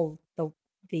pull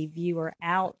the viewer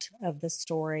out of the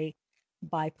story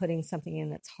by putting something in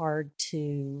that's hard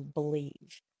to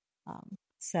believe.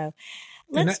 So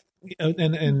let's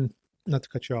and not to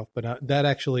cut you off, but that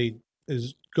actually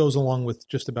goes along with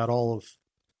just about all of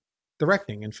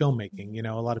directing and filmmaking.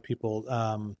 A lot of people,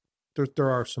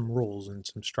 there are some rules and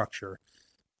some structure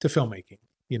to filmmaking,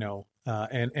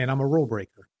 and I'm a rule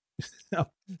breaker.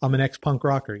 I'm an ex-punk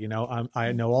rocker,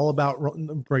 I know all about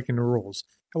breaking the rules.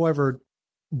 However,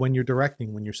 when you're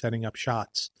directing, when you're setting up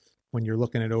shots, when you're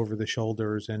looking at over the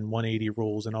shoulders and 180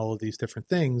 rules and all of these different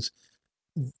things,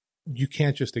 you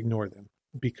can't just ignore them,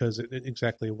 because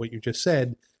exactly what you just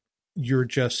said, you're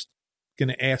just going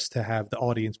to ask to have the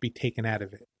audience be taken out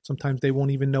of it. Sometimes they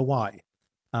won't even know why.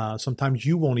 Sometimes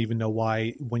you won't even know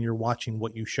why when you're watching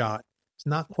what you shot. It's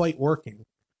not quite working.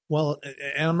 Well,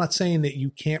 and I'm not saying that you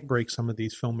can't break some of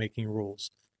these filmmaking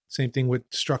rules. Same thing with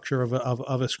structure of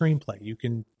a screenplay. You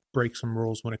can break some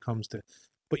rules when it comes to,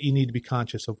 but you need to be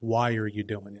conscious of why are you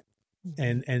doing it.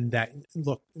 And that,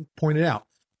 look, point it out.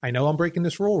 I know I'm breaking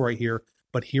this rule right here,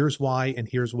 but here's why, and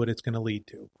here's what it's going to lead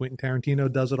to. Quentin Tarantino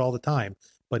does it all the time,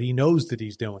 but he knows that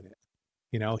he's doing it.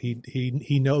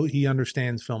 He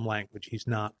understands film language. He's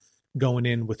not going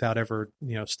in without ever,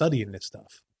 studying this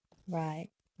stuff. Right.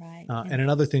 Right. And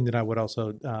another thing that I would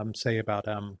also say about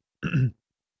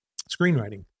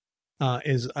screenwriting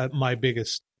is my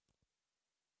biggest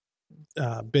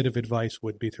bit of advice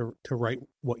would be to write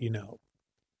what you know.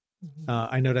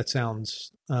 Mm-hmm. I know that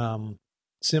sounds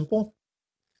simple.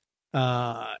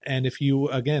 And if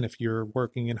you're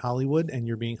working in Hollywood and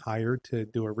you're being hired to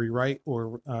do a rewrite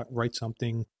or write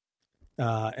something,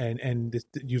 and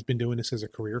you've been doing this as a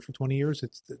career for 20 years,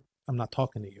 I'm not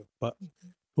talking to you, but mm-hmm.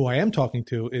 Who I am talking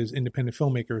to is independent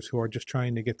filmmakers who are just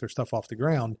trying to get their stuff off the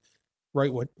ground.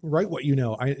 Write what you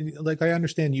know. I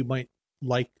understand you might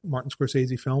like Martin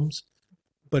Scorsese films,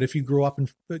 but if you grew up in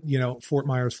Fort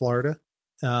Myers, Florida,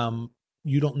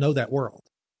 you don't know that world.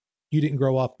 You didn't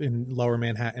grow up in Lower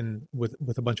Manhattan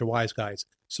with a bunch of wise guys.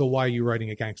 So why are you writing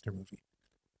a gangster movie?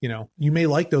 You may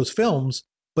like those films,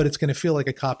 but it's going to feel like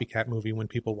a copycat movie when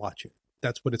people watch it.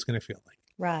 That's what it's going to feel like.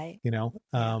 Right.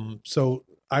 So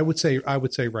I would say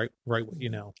write what you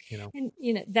know. And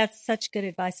that's such good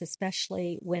advice,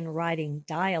 especially when writing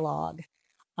dialogue.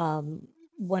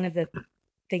 One of the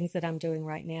things that I'm doing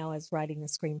right now is writing the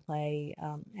screenplay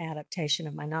adaptation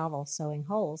of my novel Sewing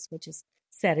Holes, which is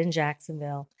set in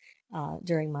Jacksonville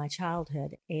during my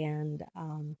childhood. And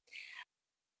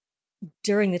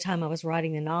during the time I was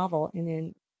writing the novel, and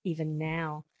then even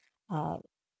now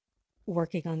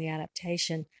working on the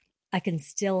adaptation, I can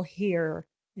still hear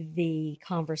the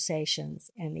conversations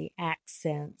and the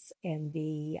accents and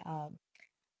the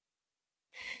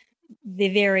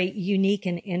very unique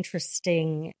and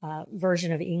interesting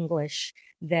version of English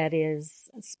that is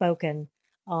spoken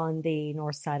on the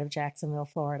north side of Jacksonville,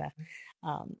 Florida.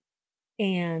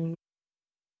 And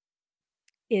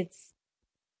it's,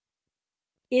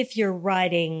 if you're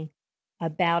writing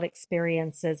about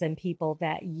experiences and people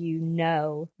that you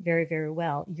know very, very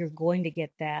well, you're going to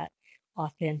get that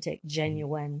authentic,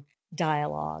 genuine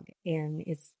dialogue, and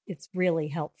it's really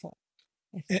helpful.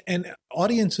 And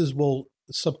audiences will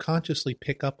subconsciously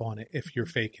pick up on it if you're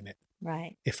faking it.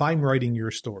 Right. If I'm writing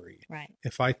your story, right.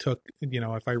 If I took,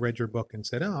 if I read your book and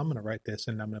said, I'm going to write this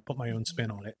and I'm going to put my own spin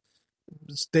on it,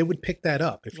 they would pick that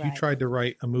up. If you tried to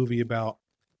write a movie about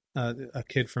a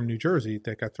kid from New Jersey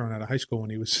that got thrown out of high school when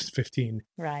he was 15.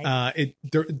 Right.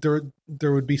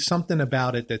 There would be something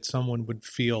about it that someone would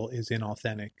feel is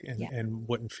inauthentic and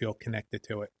wouldn't feel connected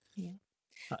to it. Yeah.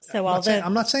 So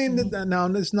I'm not saying that. No,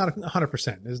 it's not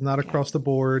 100%. It's not across the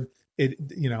board. It,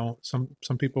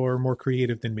 some people are more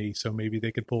creative than me, so maybe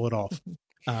they could pull it off.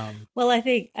 Well, I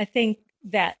think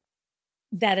that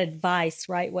advice,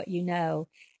 right, what you know,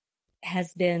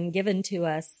 has been given to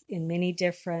us in many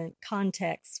different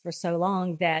contexts for so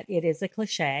long that it is a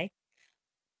cliche,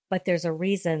 but there's a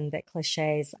reason that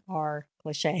cliches are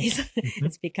cliches. Mm-hmm.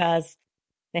 It's because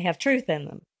they have truth in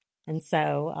them. And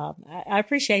so I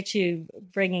appreciate you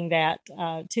bringing that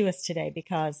to us today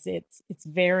because it's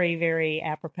very, very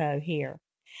apropos here.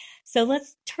 So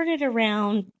let's turn it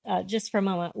around just for a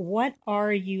moment. What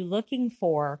are you looking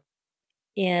for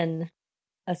in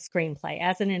a screenplay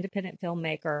as an independent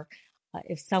filmmaker?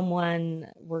 If someone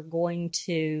were going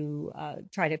to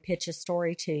try to pitch a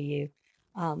story to you,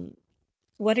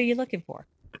 what are you looking for?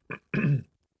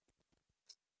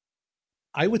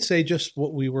 I would say just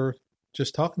what we were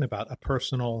just talking about, a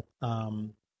personal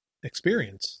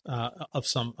experience of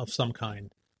some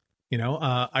kind. You know,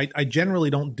 I generally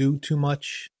don't do too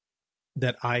much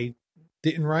that I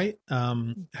didn't write.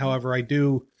 However, I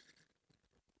do.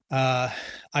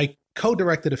 I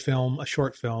co-directed a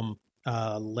short film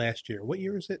last year. What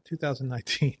year is it?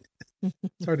 2019.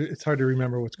 It's hard to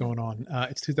remember what's going on.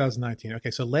 It's 2019.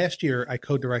 Okay, so last year I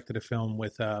co-directed a film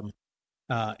with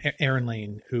Erin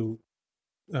Lane, who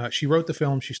she wrote the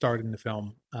film, she starred in the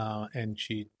film, and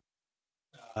she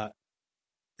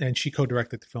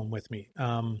co-directed the film with me.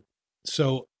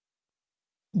 So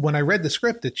when I read the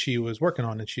script that she was working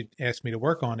on and she asked me to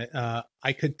work on it,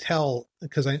 I could tell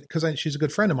because she's a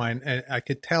good friend of mine, and I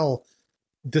could tell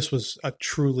this was a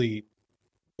truly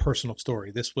personal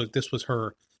story. This was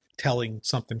her telling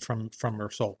something from her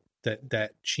soul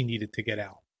that she needed to get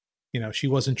out. You know, she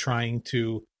wasn't trying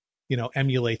to, you know,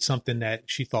 emulate something that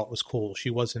she thought was cool. She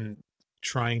wasn't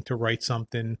trying to write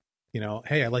something, you know,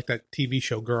 hey, I like that TV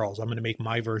show Girls, I'm going to make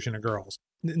my version of Girls.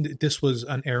 This was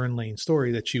an Erin Lane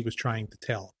story that she was trying to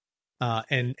tell.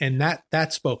 And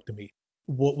that spoke to me.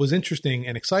 What was interesting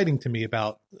and exciting to me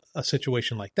about a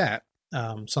situation like that,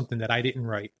 something that I didn't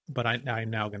write, but I'm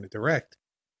now going to direct,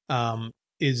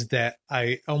 is that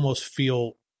I almost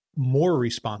feel more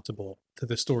responsible to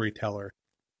the storyteller.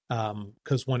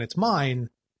 Because when it's mine,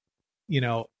 you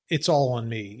know, it's all on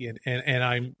me, and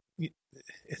I'm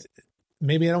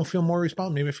maybe I don't feel more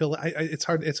responsible. Maybe I feel it's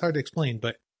hard to explain,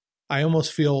 but I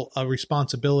almost feel a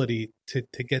responsibility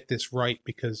to get this right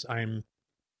because I'm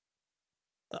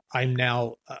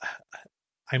now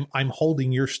I'm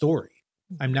holding your story.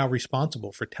 I'm now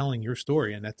responsible for telling your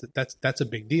story, and that's a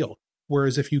big deal.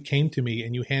 Whereas if you came to me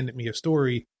and you handed me a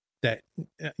story that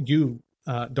you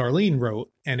Darlene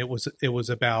wrote, and it was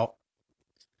about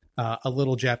a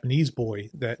little Japanese boy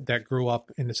that grew up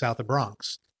in the South of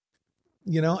Bronx,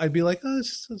 you know, I'd be like, oh,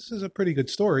 this is a pretty good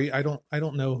story. I don't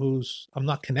know I'm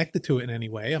not connected to it in any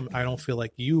way. I don't feel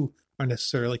like you are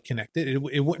necessarily connected.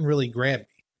 It wouldn't really grab me.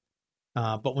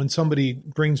 But when somebody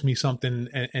brings me something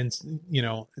and you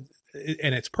know,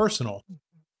 and it's personal,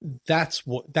 that's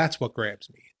what grabs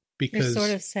me, because you're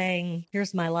sort of saying,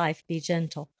 here's my life, be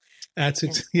gentle. That's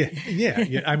it.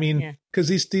 Yeah. I mean, because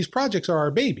these projects are our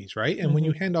babies, right? And when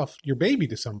you hand off your baby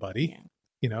to somebody,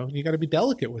 you know, you got to be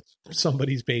delicate with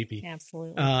somebody's baby.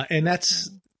 Absolutely. And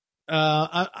that's,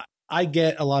 I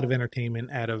get a lot of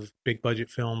entertainment out of big budget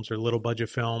films or little budget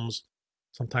films,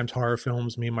 sometimes horror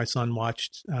films. Me and my son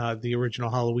watched the original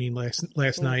Halloween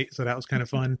last night, so that was kind of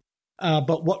fun.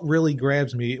 But what really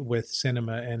grabs me with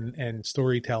cinema and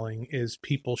storytelling is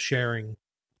people sharing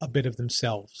a bit of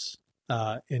themselves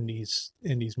in these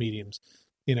mediums,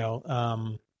 you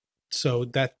know. So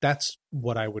that's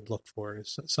what I would look for,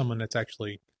 is someone that's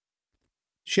actually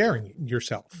sharing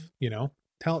yourself, you know,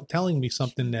 telling me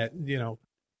something that, you know,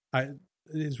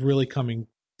 is really coming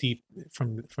deep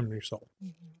from your soul.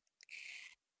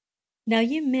 Now,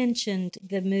 you mentioned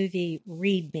the movie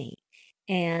Read Me,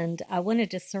 and I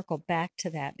wanted to circle back to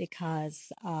that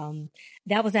because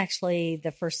that was actually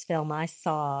the first film I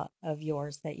saw of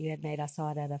yours that you had made. I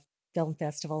saw it at a film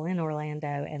festival in Orlando,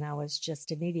 and I was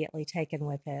just immediately taken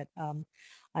with it.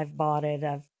 I've bought it.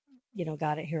 I've, you know,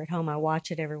 got it here at home. I watch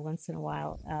it every once in a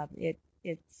while.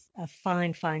 It's a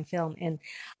fine film, and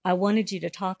I wanted you to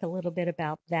talk a little bit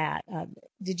about that.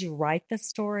 Did you write the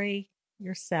story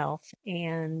yourself,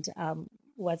 and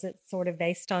was it sort of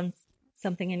based on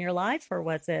something in your life, or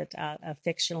was it a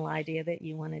fictional idea that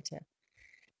you wanted to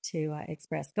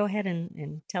express? Go ahead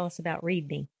and tell us about Read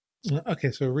Me. Okay,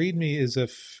 so Read Me is a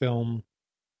film,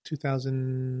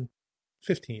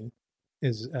 2015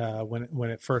 is when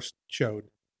it first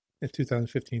showed, at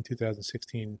 2015,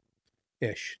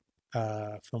 2016-ish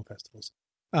film festivals.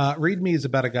 Read Me is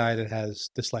about a guy that has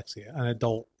dyslexia, an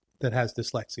adult that has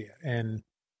dyslexia. And,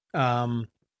 you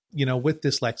know, with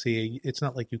dyslexia, it's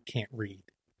not like you can't read.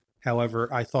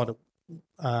 However, I thought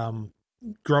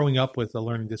growing up with a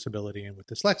learning disability and with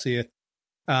dyslexia,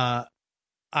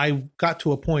 I got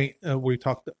to a point we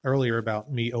talked earlier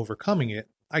about me overcoming it.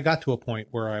 I got to a point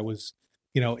where I was,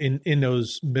 you know, in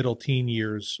those middle teen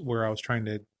years where I was trying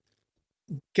to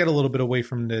get a little bit away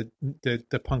from the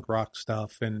punk rock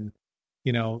stuff and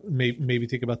maybe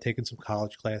think about taking some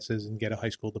college classes and get a high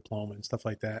school diploma and stuff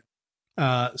like that.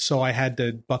 So I had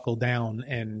to buckle down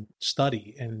and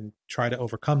study and try to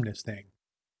overcome this thing.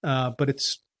 But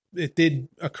it did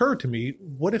occur to me,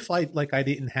 what if I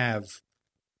didn't have,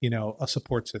 a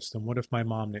support system? What if my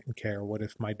mom didn't care? What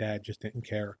if my dad just didn't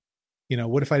care?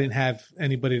 What if I didn't have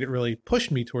anybody that really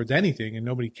pushed me towards anything and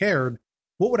nobody cared?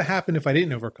 What would have happened if I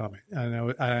didn't overcome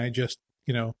it? I just,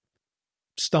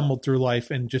 stumbled through life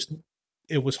and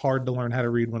it was hard to learn how to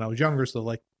read when I was younger. So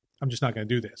I'm just not going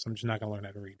to do this. I'm just not going to learn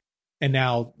how to read. And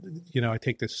now, I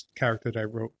take this character that I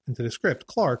wrote into the script,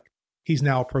 Clark. He's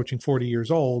now approaching 40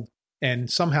 years old and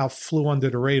somehow flew under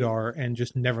the radar and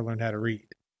just never learned how to read.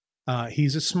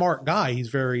 He's a smart guy. He's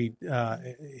very,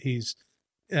 he's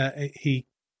very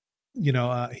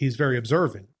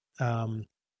observant. And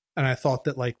I thought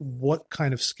that what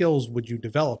kind of skills would you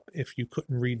develop if you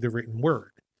couldn't read the written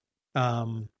word?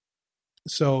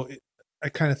 So I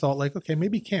kind of thought okay,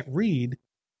 maybe he can't read.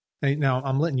 Now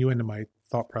I'm letting you into my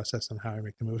thought process on how I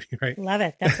make the movie, right? Love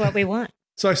it. That's what we want.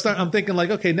 So I'm thinking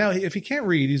okay, now if he can't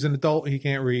read, he's an adult, he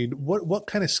can't read. What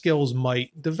kind of skills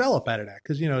might develop out of that?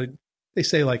 Because, they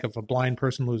say if a blind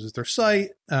person loses their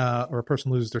sight, or a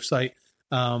person loses their sight,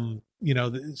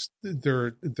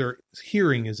 their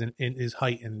hearing is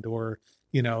heightened, or,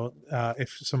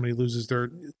 if somebody loses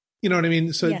their, you know what I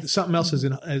mean? So yes. Something else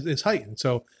is heightened.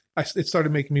 So it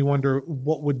started making me wonder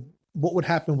what would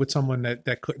happen with someone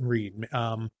that couldn't read.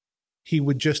 He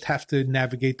would just have to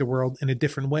navigate the world in a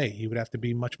different way. He would have to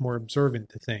be much more observant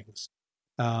to things.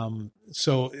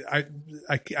 So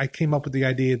I came up with the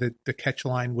idea that the catch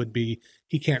line would be,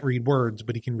 he can't read words,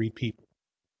 but he can read people.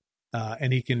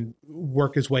 And he can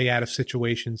work his way out of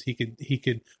situations. He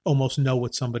could almost know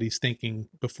what somebody's thinking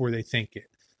before they think it.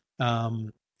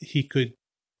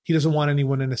 He doesn't want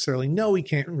anyone to necessarily know he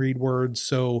can't read words.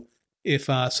 So if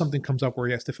something comes up where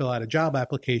he has to fill out a job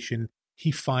application,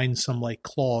 he finds some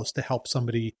clause to help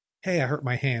somebody. Hey, I hurt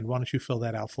my hand. Why don't you fill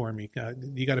that out for me?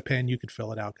 You got a pen? You could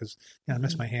fill it out because I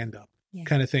messed my hand up,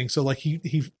 kind of thing. So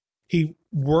he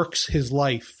works his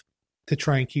life to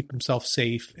try and keep himself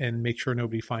safe and make sure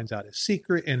nobody finds out his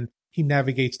secret. And he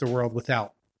navigates the world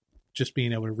without just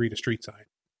being able to read a street sign.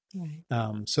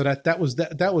 Right. So that was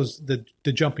the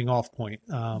jumping off point.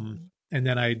 And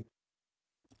then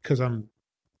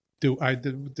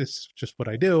this is just what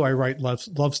I do. I write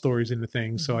love stories into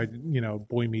things. Mm-hmm. So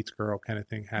boy meets girl kind of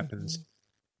thing happens.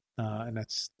 Mm-hmm. And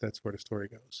that's where the story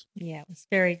goes. Yeah, it was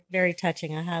very, very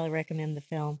touching. I highly recommend the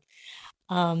film.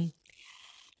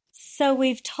 So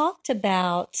we've talked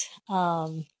about,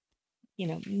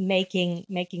 making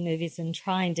movies and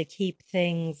trying to keep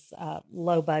things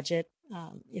low budget,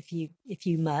 if you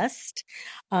must.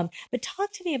 But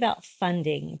talk to me about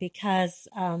funding, because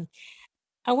I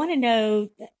want to know,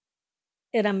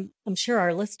 and I'm sure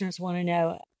our listeners want to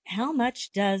know, how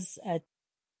much does a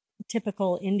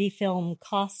typical indie film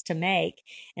cost to make,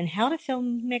 and how do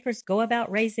filmmakers go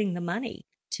about raising the money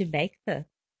to make the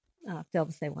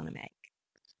films they want to make?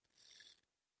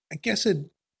 I guess this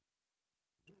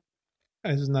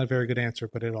is not a very good answer,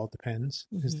 but it all depends,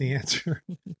 is the answer.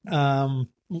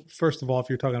 First of all, if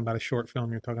you're talking about a short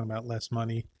film, you're talking about less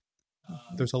money.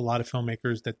 There's a lot of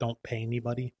filmmakers that don't pay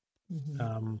anybody,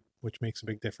 which makes a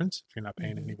big difference if you're not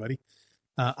paying anybody.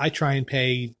 I try and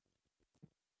pay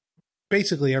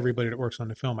basically everybody that works on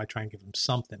the film. I try and give them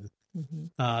something,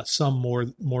 some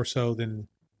more so than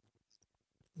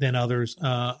others.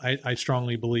 I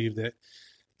strongly believe that,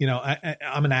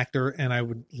 I'm an actor, and I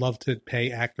would love to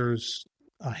pay actors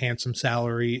a handsome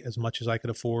salary, as much as I could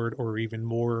afford, or even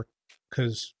more,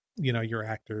 because, your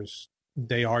actors,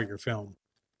 they are your film.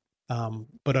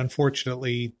 But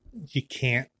unfortunately, you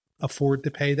can't afford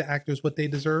to pay the actors what they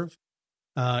deserve.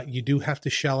 You do have to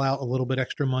shell out a little bit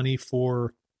extra money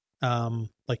for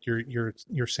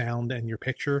your sound and your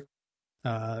picture,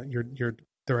 your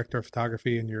director of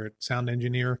photography and your sound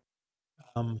engineer.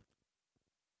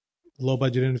 Low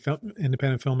budget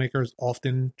independent filmmakers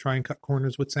often try and cut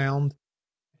corners with sound.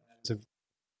 It's a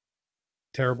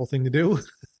terrible thing to do.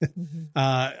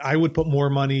 I would put more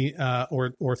money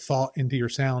or thought into your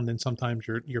sound than sometimes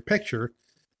your picture.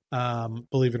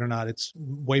 Believe it or not, it's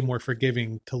way more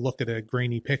forgiving to look at a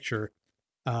grainy picture,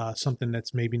 something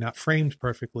that's maybe not framed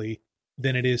perfectly,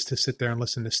 than it is to sit there and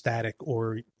listen to static,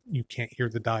 or you can't hear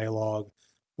the dialogue,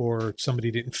 or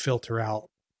somebody didn't filter out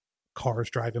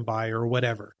cars driving by, or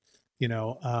whatever,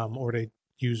 or they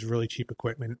use really cheap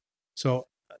equipment. So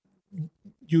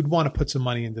you'd want to put some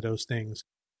money into those things.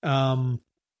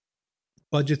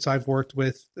 Budgets I've worked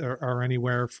with are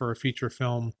anywhere for a feature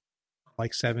film,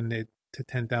 like $7,000 to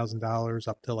 $10,000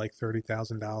 up to like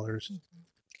 $30,000.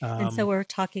 And so we're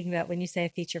talking about, when you say a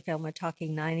feature film, we're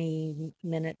talking 90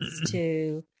 minutes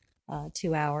to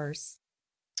 2 hours.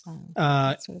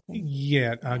 That sort of thing.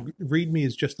 Yeah. Read Me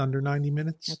is just under 90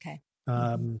 minutes. Okay.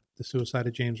 The Suicide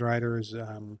of James Ryder is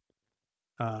an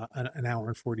hour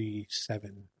and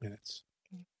 47 minutes.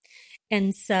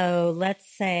 And so let's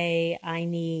say I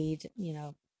need,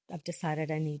 I've decided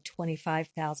I need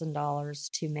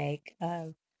 $25,000 to make a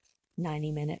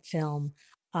 90-minute film.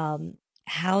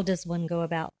 How does one go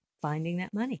about finding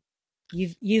that money?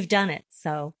 You've done it,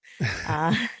 so.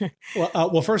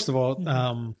 Well, first of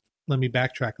all, let me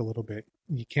backtrack a little bit.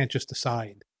 You can't just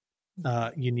decide.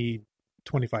 You need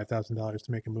 $25,000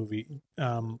 to make a movie.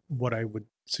 What I would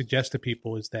suggest to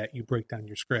people is that you break down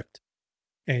your script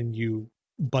and you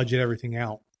budget everything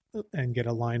out and get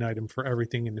a line item for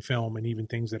everything in the film, and even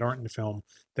things that aren't in the film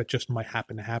that just might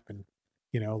happen to happen.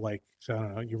 Like, so I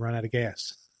don't know, you run out of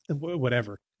gas,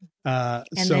 whatever.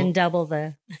 Then double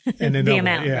the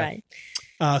amount, yeah.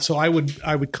 Right? So I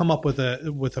would come up with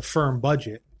a firm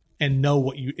budget and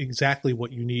know exactly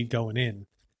what you need going in,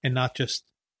 and not just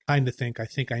kind of think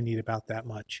I need about that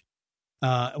much.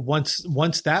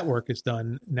 Once that work is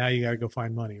done, now you got to go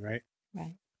find money, right?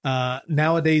 Right.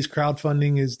 Nowadays,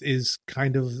 crowdfunding is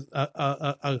kind of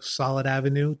a solid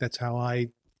avenue. That's how I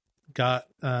got.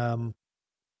 I'm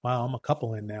a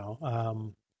couple in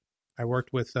now. I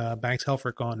worked with Banks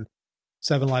Helfrich on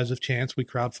 7 Lives of Chance. We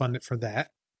crowdfunded for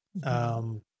that.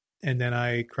 And then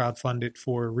I crowdfunded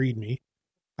for Read Me.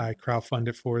 I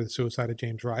crowdfunded for The Suicide of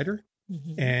James Ryder.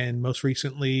 And most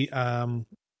recently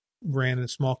ran a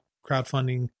small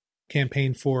crowdfunding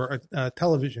campaign for a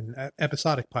television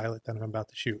episodic pilot that I'm about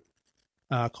to shoot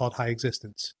called High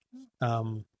Existence.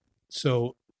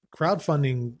 So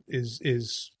crowdfunding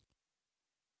is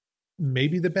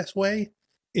maybe the best way,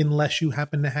 unless you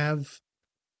happen to have,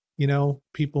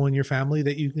 people in your family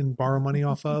that you can borrow money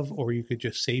off of, or you could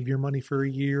just save your money for a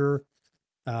year.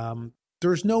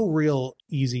 There's no real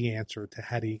easy answer to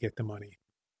how do you get the money.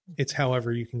 It's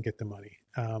however you can get the money.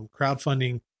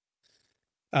 Crowdfunding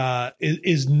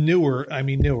is newer. I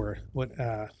mean, newer. What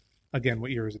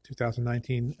year is it?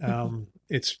 2019.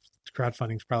 It's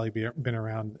crowdfunding's probably been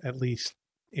around at least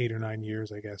 8 or 9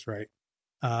 years, I guess. Right.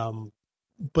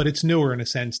 But it's newer in a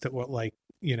sense that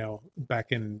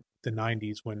back in the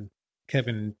 90s when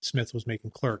Kevin Smith was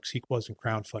making Clerks, he wasn't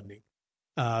crowdfunding.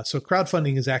 So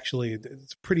crowdfunding is actually,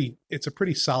 it's a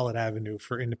pretty solid avenue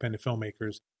for independent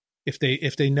filmmakers if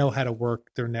they know how to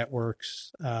work their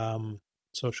networks,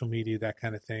 social media, that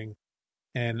kind of thing.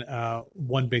 And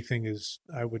one big thing is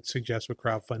I would suggest with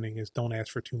crowdfunding is don't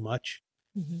ask for too much.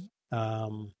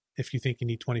 If you think you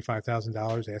need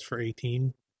 $25,000, ask for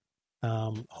 18,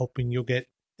 hoping you'll get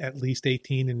at least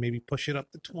 18 and maybe push it up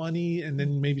to 20, and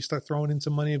then maybe start throwing in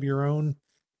some money of your own.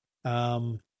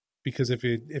 Because if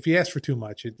you ask for too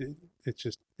much,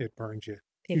 it burns you.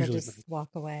 People just walk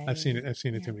away. I've seen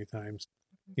it too many times.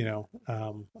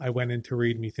 I went in to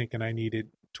Read Me thinking I needed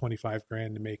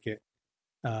 $25,000 to make it.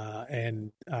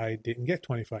 And I didn't get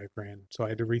 $25,000. So I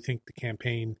had to rethink the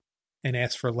campaign and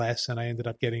ask for less. And I ended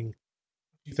up getting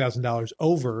 $2,000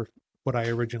 over what I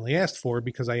originally asked for,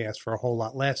 because I asked for a whole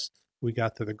lot less. We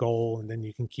got to the goal, and then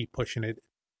you can keep pushing it.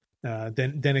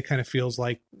 Then it kind of feels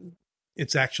like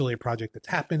it's actually a project that's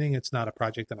happening. It's not a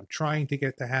project that I'm trying to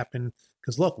get to happen,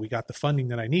 because look, we got the funding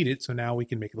that I needed. So now we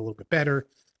can make it a little bit better.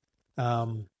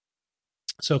 So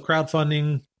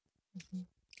crowdfunding,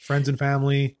 friends and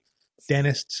family,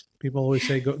 dentists. People always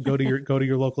say, go to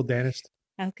your local dentist.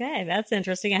 Okay. That's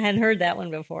interesting. I hadn't heard that one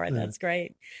before. Yeah. That's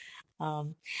great.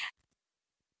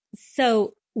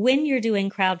 So when you're doing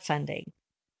crowdfunding,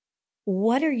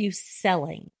 what are you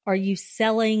selling? Are you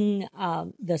selling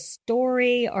the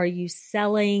story? Are you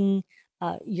selling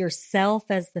yourself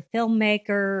as the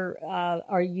filmmaker?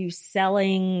 Are you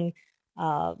selling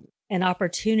an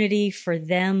opportunity for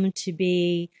them to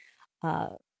be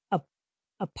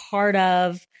a part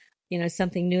of,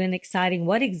 something new and exciting?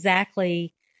 What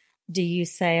exactly do you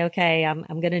say, okay, I'm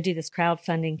going to do this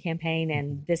crowdfunding campaign,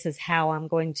 and this is how I'm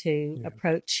going to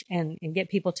approach and get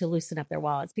people to loosen up their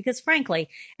wallets? Because frankly,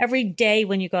 every day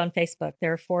when you go on Facebook,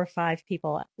 there are 4 or 5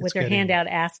 people with their hand out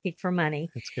asking for money.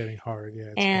 It's getting hard.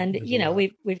 Yeah. And,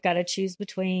 we've got to choose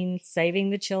between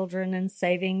saving the children and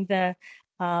saving the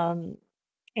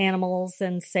animals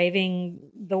and saving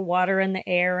the water and the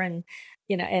air. And,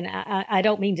 and I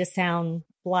don't mean to sound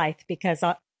blithe, because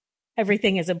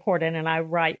everything is important, and I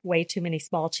write way too many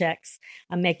small checks.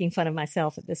 I'm making fun of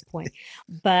myself at this point.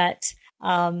 But,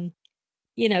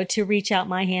 to reach out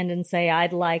my hand and say,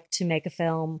 I'd like to make a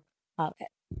film.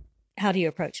 How do you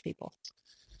approach people?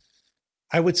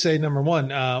 I would say, number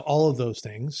one, all of those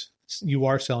things. you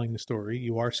are selling the story.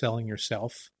 You are selling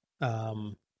yourself.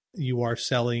 You are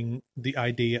selling the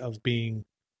idea of being,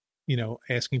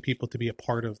 asking people to be a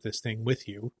part of this thing with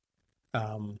you.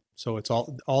 So it's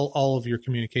all of your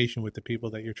communication with the people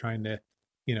that you're trying to,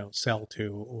 sell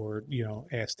to, or,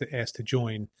 ask to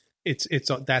join. That's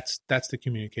the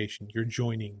communication. You're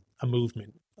joining a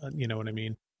movement. You know what I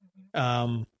mean?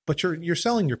 But you're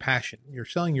selling your passion. You're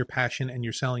selling your passion, and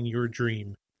you're selling your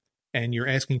dream, and you're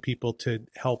asking people to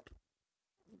help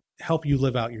you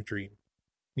live out your dream.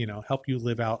 Help you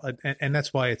live out, and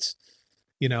that's why it's,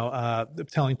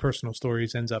 telling personal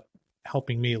stories ends up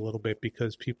helping me a little bit,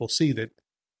 because people see that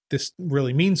this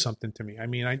really means something to me. I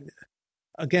mean,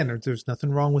 there's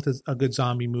nothing wrong with a good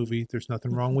zombie movie. There's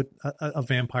nothing wrong with a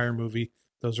vampire movie.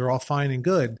 Those are all fine and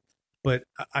good, but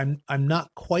I'm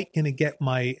not quite going to get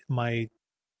my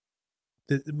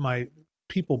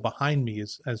people behind me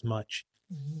as much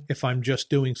if I'm just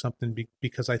doing something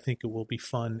because I think it will be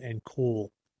fun and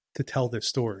cool to tell this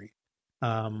story.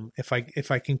 If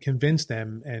I can convince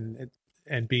them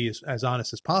and be as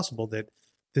honest as possible that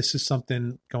this is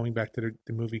something, going back to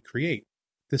the movie Create,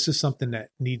 this is something that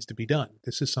needs to be done.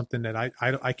 This is something that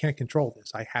I can't control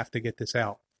this. I have to get this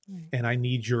out, and I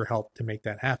need your help to make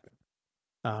that happen.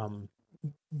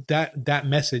 That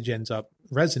message ends up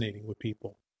resonating with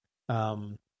people.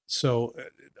 So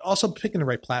also picking the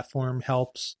right platform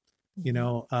helps,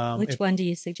 Which one do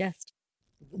you suggest?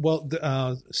 Well,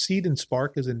 the Seed and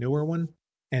Spark is a newer one,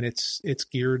 and it's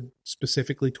geared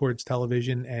specifically towards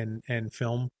television and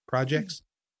film projects.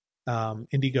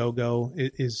 Indiegogo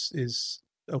is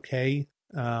okay.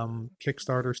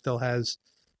 Kickstarter still is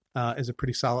a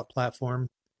pretty solid platform.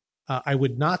 I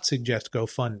would not suggest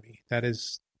GoFundMe. That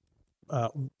is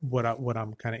what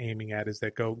I'm kind of aiming at, is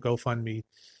that GoFundMe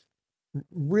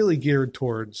really geared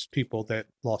towards people that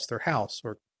lost their house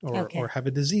or have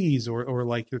a disease or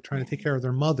like they're trying to take care of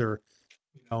their mother.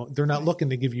 They're not looking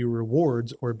to give you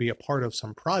rewards or be a part of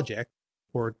some project,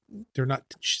 or they're not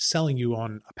selling you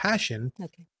on a passion.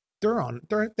 Okay.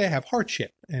 They have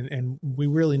hardship, and we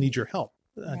really need your help.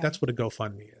 That's what a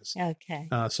GoFundMe is. Okay.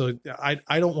 So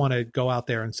I don't want to go out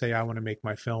there and say I want to make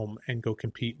my film and go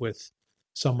compete with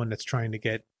someone that's trying to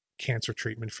get cancer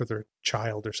treatment for their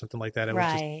child or something like that.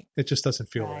 It just doesn't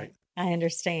feel right. I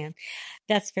understand.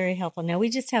 That's very helpful. Now we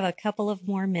just have a couple of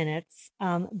more minutes,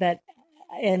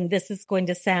 and this is going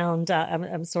to sound,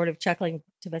 I'm sort of chuckling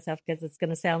to myself because it's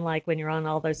going to sound like when you're on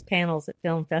all those panels at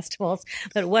film festivals,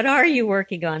 but what are you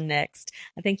working on next?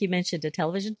 I think you mentioned a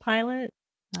television pilot.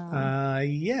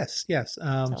 Yes.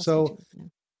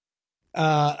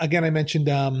 Again, I mentioned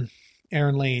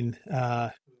Aaron Lane,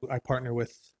 who I partner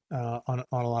with on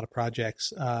a lot of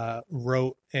projects,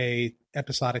 wrote a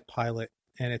episodic pilot,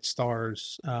 and it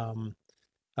stars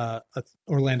a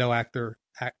Orlando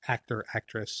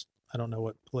actress. I don't know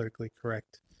what politically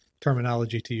correct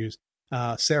terminology to use.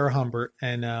 Sarah Humbert,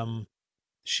 and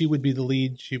she would be the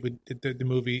lead. She would the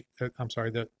movie.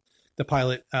 The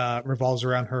pilot revolves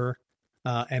around her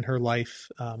and her life.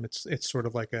 It's sort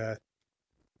of like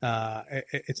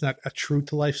it's not a true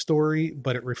to life story,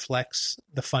 but it reflects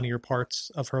the funnier parts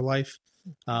of her life.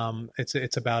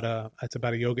 It's about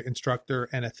a yoga instructor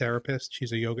and a therapist.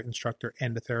 She's a yoga instructor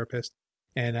and a therapist,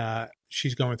 and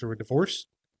she's going through a divorce.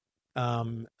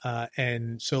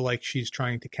 And so like she's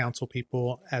trying to counsel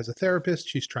people as a therapist,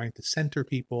 she's trying to center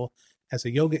people as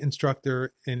a yoga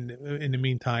instructor. In the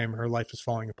meantime, her life is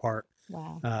falling apart.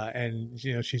 Wow. And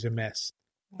she's a mess.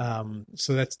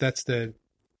 So that's the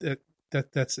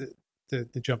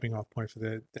jumping off point for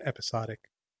the episodic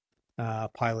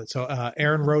pilot. So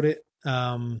Aaron wrote it.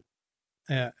 Her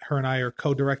and I are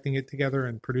co-directing it together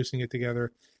and producing it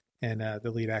together, and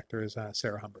the lead actor is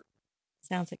Sarah Humbert.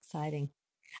 Sounds exciting.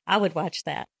 I would watch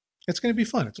that. It's going to be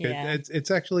fun. It's good.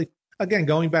 It's actually, again,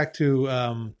 going back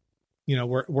to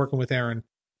working with Aaron.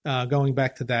 Going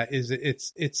back to that, is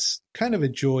it's kind of a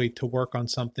joy to work on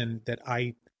something that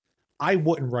I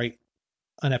wouldn't write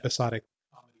an episodic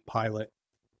pilot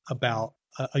about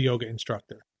a yoga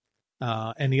instructor.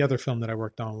 And the other film that I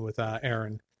worked on with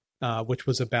Aaron, which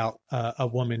was about a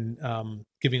woman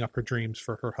giving up her dreams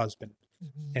for her husband,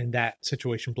 and that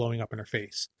situation blowing up in her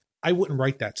face. I wouldn't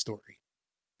write that story.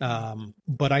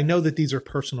 But I know that these are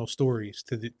personal stories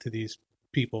to these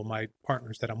people, my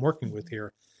partners that I'm working with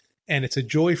here. And it's a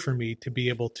joy for me to be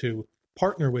able to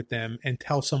partner with them and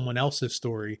tell someone else's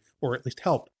story, or at least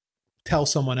help tell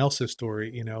someone else's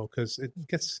story, because it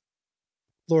gets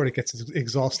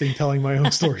exhausting telling my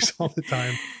own stories all the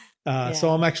time. So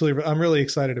I'm really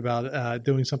excited about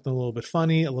doing something a little bit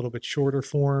funny, a little bit shorter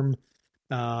form,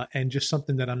 and just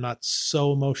something that I'm not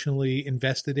so emotionally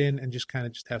invested in, and just kind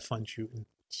of just have fun shooting.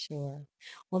 Sure.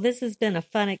 Well, this has been a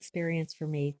fun experience for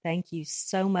me. Thank you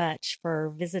so much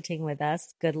for visiting with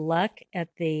us. Good luck at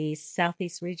the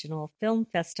Southeast Regional Film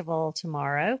Festival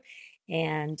tomorrow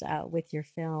and with your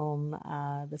film,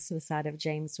 The Suicide of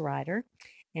James Ryder.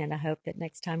 And I hope that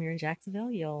next time you're in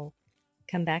Jacksonville, you'll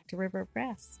come back to River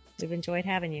Press. We've enjoyed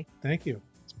having you. Thank you.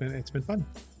 It's been fun.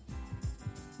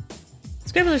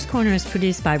 Scribbler's Corner is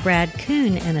produced by Brad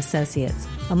Kuhn and Associates,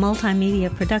 a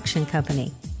multimedia production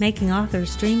company, making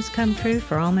authors' dreams come true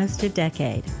for almost a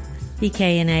decade.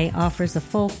 BK&A offers a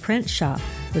full print shop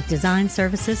with design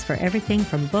services for everything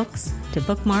from books to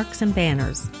bookmarks and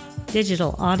banners,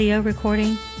 digital audio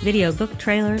recording, video book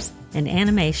trailers, and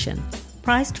animation,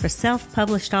 priced for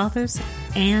self-published authors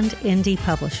and indie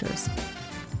publishers.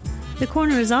 The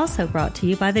Corner is also brought to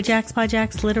you by the Jacks by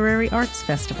Jacks Literary Arts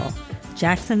Festival,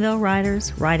 Jacksonville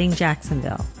Writers Writing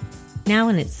Jacksonville, now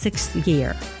in its 6th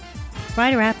year.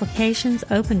 Writer applications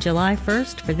open July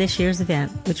 1st for this year's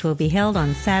event, which will be held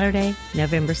on Saturday,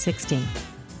 November 16th.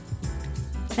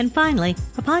 And finally,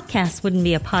 a podcast wouldn't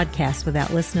be a podcast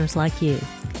without listeners like you.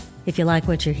 If you like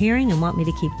what you're hearing and want me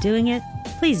to keep doing it,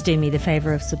 please do me the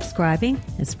favor of subscribing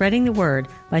and spreading the word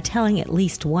by telling at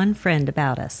least one friend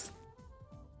about us.